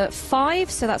another 5,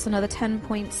 so that's another 10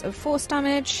 points of force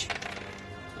damage.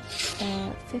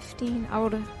 15. I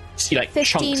rolled a... See, like,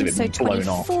 15, chunks of it so blown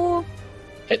 24. Off.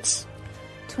 Hits.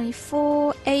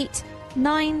 24, 8,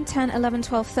 9, 10, 11,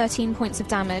 12, 13 points of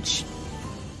damage.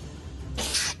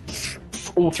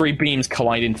 All 3 beams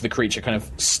collide into the creature, kind of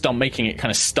making it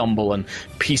kind of stumble, and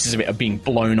pieces of it are being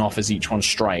blown off as each one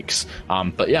strikes.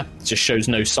 But yeah, it just shows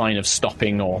no sign of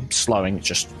stopping or slowing. It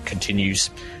just continues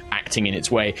acting in its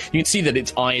way. You can see that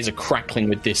its eyes are crackling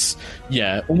with this,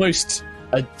 almost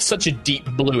such a deep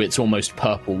blue, it's almost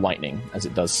purple lightning as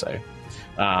it does so.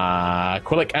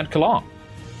 Quillic and Kalar.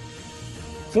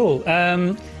 Cool.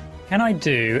 Can I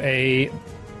do a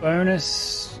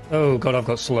bonus... Oh god, I've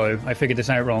got slow. I figured this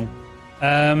out wrong.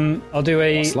 I'll do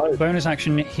a bonus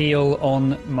action heal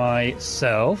on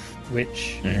myself,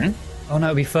 which... Mm-hmm. Oh no,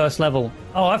 it'll be first level.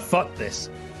 Oh, I fucked this.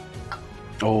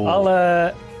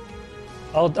 Oh.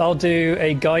 I'll do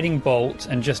a guiding bolt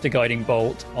and just a guiding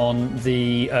bolt on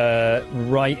the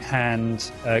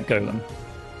right-hand golem.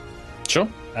 Sure.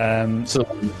 So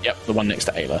the one next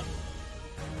to Ayla.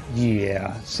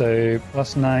 Yeah, so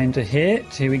plus 9 to hit.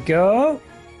 Here we go.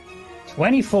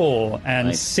 24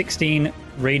 and 16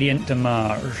 radiant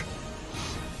damage.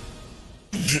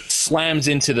 Slams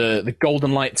into the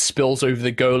golden light, spills over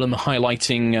the golem,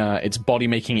 highlighting its body,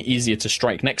 making it easier to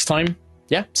strike next time.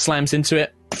 Yeah, slams into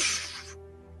it.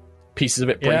 Pieces of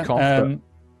it break off. But...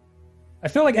 I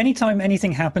feel like anytime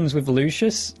anything happens with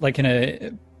Lucius, like in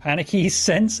a panicky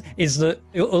sense, is that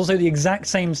also the exact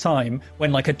same time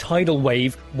when like a tidal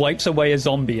wave wipes away a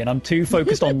zombie, and I'm too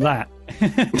focused on that.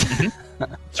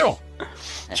 Sure.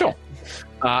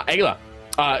 Ayla,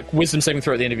 wisdom saving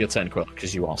throw at the end of your turn, Quill,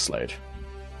 because you are slowed.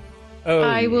 Oh,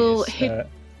 I will hit.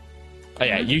 Oh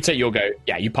yeah, you take your go.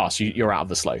 Yeah, you pass. You're out of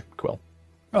the slow, Quill.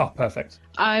 Oh, perfect.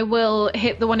 I will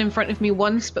hit the one in front of me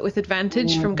once, but with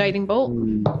advantage from guiding bolt.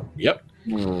 Yep.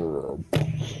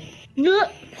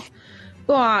 Oh,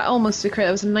 almost a crit.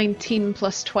 That was a 19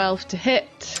 plus 12 to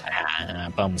hit.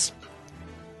 Bums.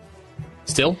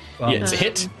 Still? Yeah, it's a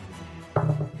hit.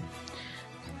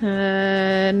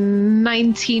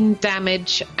 19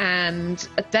 damage and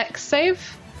a dex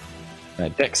save.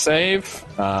 Dex save.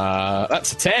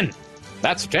 That's a 10.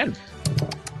 That's a 10.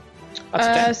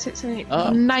 6, 8,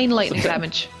 9 lightning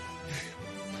damage.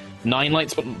 9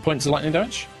 points of lightning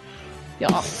damage?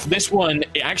 Yeah. This one,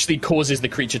 it actually causes the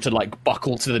creature to like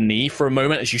buckle to the knee for a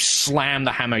moment as you slam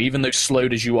the hammer, even though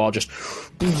slowed as you are. Just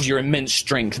your immense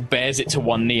strength bears it to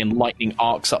one knee, and lightning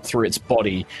arcs up through its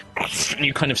body, and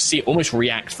you kind of see it almost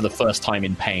react for the first time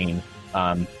in pain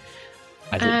as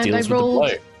it deals with the blow.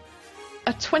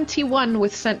 A 21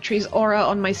 with Sentry's aura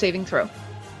on my saving throw.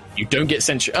 You don't get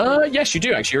Sentry. Yes, you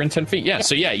do actually. You're in 10 feet. Yeah.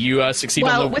 So yeah, you succeed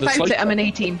on the without slow it, I'm an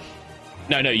 18.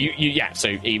 No, you yeah. So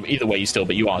either way,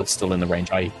 but you are still in the range.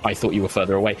 I thought you were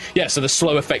further away. Yeah. So the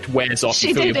slow effect wears off.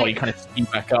 You feel your body kind of speed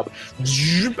back up.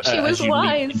 She was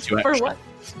wise for what?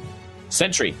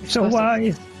 Sentry. So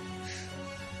wise.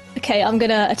 Okay, I'm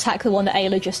gonna attack the one that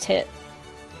Ayla just hit.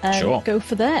 And Sure. go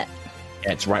for that.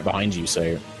 Yeah, it's right behind you.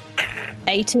 So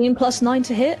 18 plus 9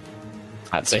 to hit.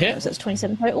 that's a hit. So that's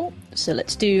 27 total. So I'm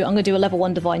gonna do a level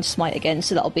 1 Divine Smite again,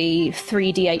 so that'll be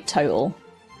 3d8 total.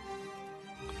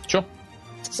 Sure.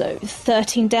 So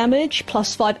 13 damage,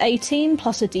 plus 5, 18,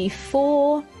 plus a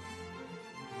d4.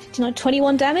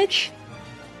 21 damage.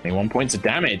 21 points of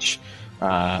damage.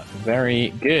 Very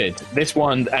good. This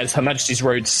one, as Her Majesty's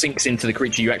Road sinks into the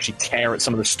creature, you actually tear at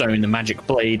some of the stone, the magic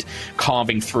blade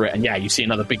carving through it, and yeah, you see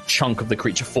another big chunk of the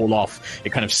creature fall off.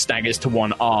 It kind of staggers to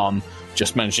one arm,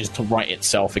 just manages to right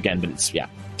itself again, but it's,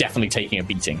 definitely taking a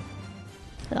beating.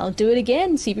 And I'll do it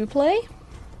again, see if you play.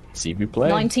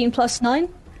 19 plus 9.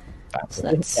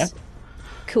 That's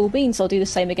cool beans. I'll do the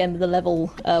same again with the level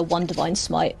 1 Divine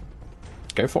Smite.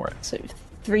 Go for it. So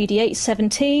 3d8,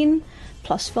 17,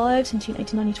 plus 5, 17,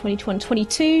 18, 19, 20, 21,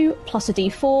 22, plus a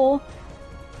d4,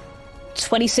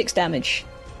 26 damage.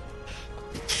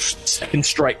 Second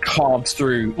strike carves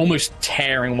through, almost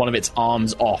tearing one of its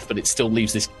arms off, but it still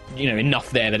leaves this,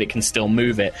 enough there that it can still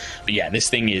move it. But yeah, this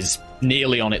thing is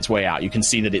nearly on its way out. You can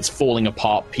see that it's falling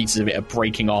apart, pieces of it are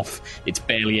breaking off, it's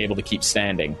barely able to keep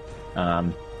standing.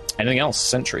 Anything else,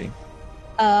 Sentry?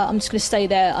 I'm just going to stay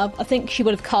there. I think she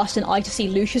would have cast an eye to see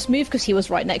Lucius move because he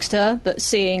was right next to her, but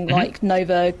seeing like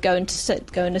Nova going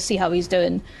to see how he's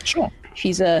doing, sure,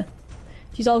 she's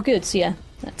all good. So yeah,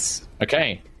 that's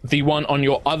okay. The one on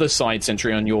your other side,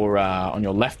 Sentry, on your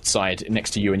left side,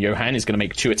 next to you and Johan, is going to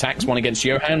make 2 attacks. One against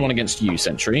Johan, one against you,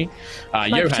 Sentry.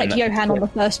 Can I protect Johan on the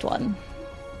first one?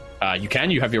 You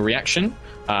can. You have your reaction.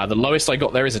 The lowest I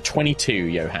got there is a 22,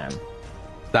 Johan.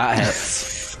 That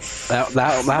hits.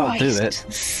 that'll do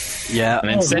it. Yeah. And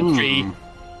then Sentry,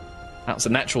 that's a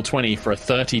natural 20 for a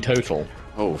 30 total.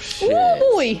 Oh, shit.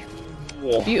 Oh, boy.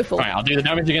 Beautiful. All right, I'll do the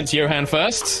damage against Johan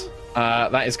first.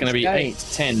 That is going to be 8,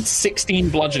 10, 16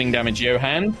 bludgeoning damage,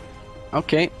 Johan.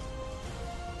 Okay.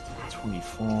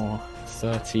 24,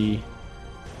 30...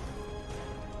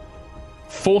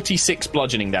 46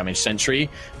 bludgeoning damage, Sentry,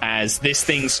 as this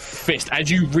thing's fist,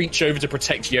 as you reach over to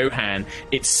protect Johan,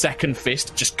 its second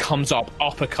fist just comes up,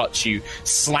 uppercuts you,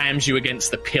 slams you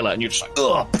against the pillar, and you're just like,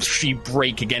 ugh, you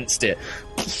break against it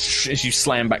as you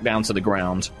slam back down to the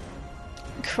ground.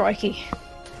 Crikey.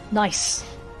 Nice.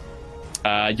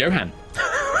 Johan,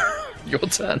 your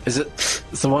turn. Is it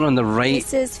the one on the right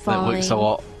This is that looks a fine.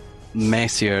 lot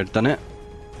messier, doesn't it?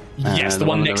 Yes, the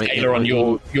one next to right, Ayla on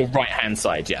your right hand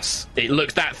side. Yes,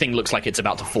 that thing looks like it's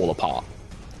about to fall apart.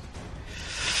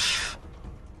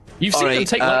 You've seen them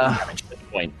take lightning damage at this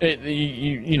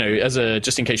point.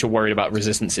 Just in case you're worried about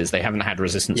resistances, they haven't had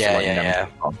resistance to lightning damage.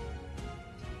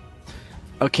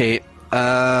 Okay.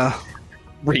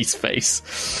 Ree's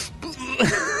face.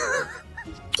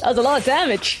 That was a lot of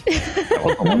damage.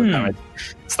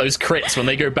 It's those crits when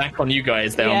they go back on you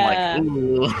guys. They're like,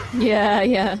 ooh.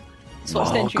 Yeah. That's what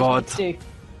Sentry's God. to do.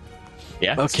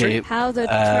 Yeah. Okay. How the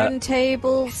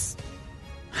turntables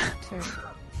turn.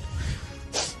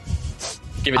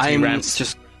 Give it to you,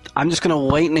 Rams. I'm just going to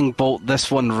lightning bolt this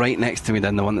one right next to me,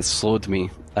 then the one that slowed me.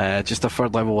 Just a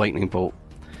 3rd level lightning bolt.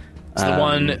 It's the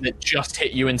one that just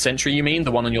hit you in Sentry, you mean?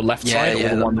 The one on your left side?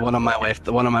 Yeah, the one on my left.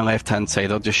 The one on my left-hand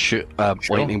side. I'll just shoot a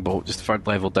lightning bolt, just 3rd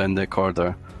level down the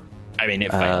corridor. I mean, it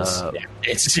fails.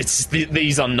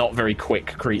 These are not very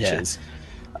quick creatures. Yeah.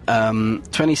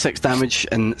 26 damage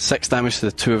and 6 damage to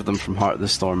the 2 of them from Heart of the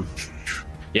Storm.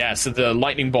 Yeah, so the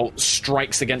lightning bolt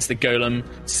strikes against the golem,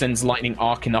 sends lightning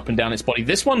arcing up and down its body.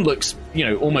 This one looks,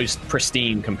 almost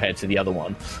pristine compared to the other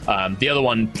one. The other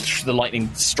one, the lightning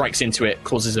strikes into it,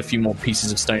 causes a few more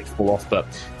pieces of stone to fall off, but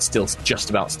still just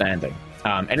about standing.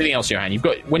 Anything else, Johan?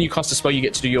 When you cast a spell, you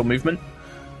get to do your movement?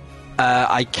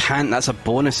 I can't. That's a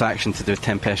bonus action to do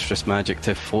tempestuous magic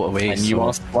to float away. And you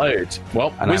are slowed.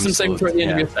 Well, wisdom saving throw at the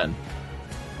end of your turn.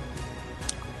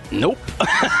 Nope.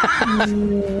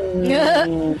 9,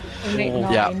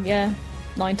 yeah.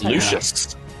 9 times.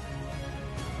 Lucius.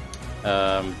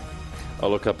 I'll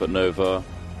look up at Nova,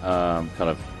 kind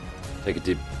of take a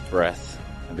deep breath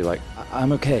and be like,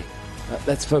 I'm okay.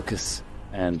 Let's focus.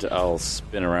 And I'll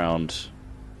spin around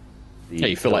the Yeah,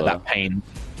 you feel like that pain.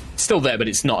 It's still there, but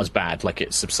it's not as bad. Like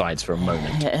it subsides for a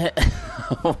moment.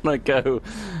 I want to go...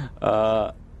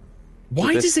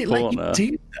 Why does it let you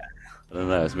do that? I don't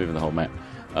know, it's moving the whole map.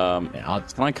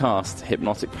 Can I cast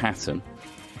Hypnotic Pattern?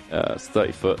 It's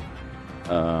 30-foot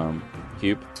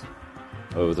cube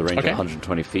over the range of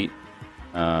 120 feet.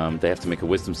 They have to make a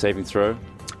Wisdom saving throw.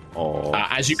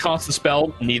 As you cast the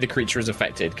spell, neither creature is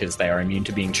affected because they are immune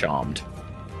to being charmed.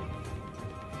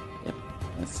 Yep,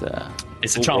 it's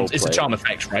a charm. It's a charm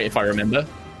effect, right? If I remember.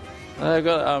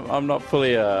 I'm not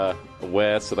fully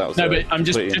aware, so that was but I'm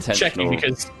just checking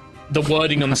because the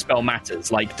wording on the spell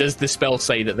matters. Like, does the spell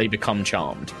say that they become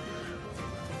charmed?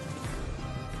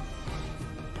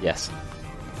 Yes.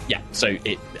 Yeah, so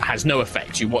it has no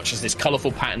effect. You watch as this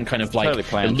colourful pattern kind of like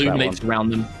illuminates around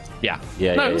them. Yeah.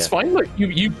 That's fine. Look,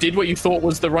 you did what you thought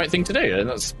was the right thing to do.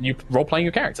 That's you role playing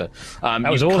your character.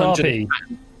 That was all RP.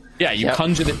 Yeah, you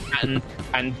conjure this pattern,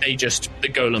 and the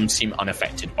golems seem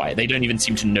unaffected by it. They don't even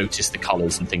seem to notice the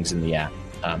colours and things in the air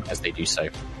as they do so.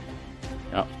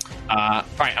 Yep. Right,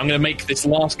 I'm going to make this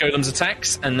last golem's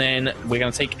attacks, and then we're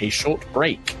going to take a short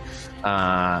break.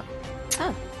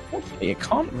 It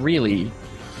can't really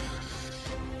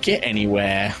get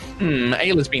anywhere.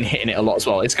 Ayla's been hitting it a lot as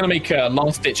well. It's going to make a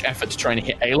last-ditch effort to try and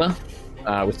hit Ayla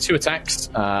with 2 attacks.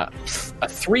 A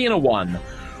 3 and a 1.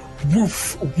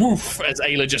 Woof, woof, as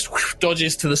Ayla just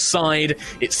dodges to the side.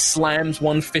 It slams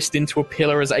one fist into a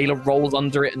pillar as Ayla rolls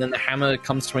under it, and then the hammer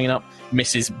comes swinging up,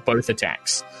 misses both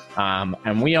attacks.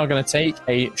 And we are going to take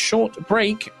a short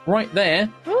break right there,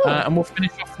 and we'll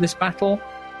finish off this battle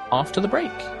after the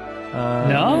break.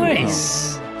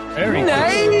 Nice! Very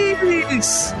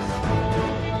nice!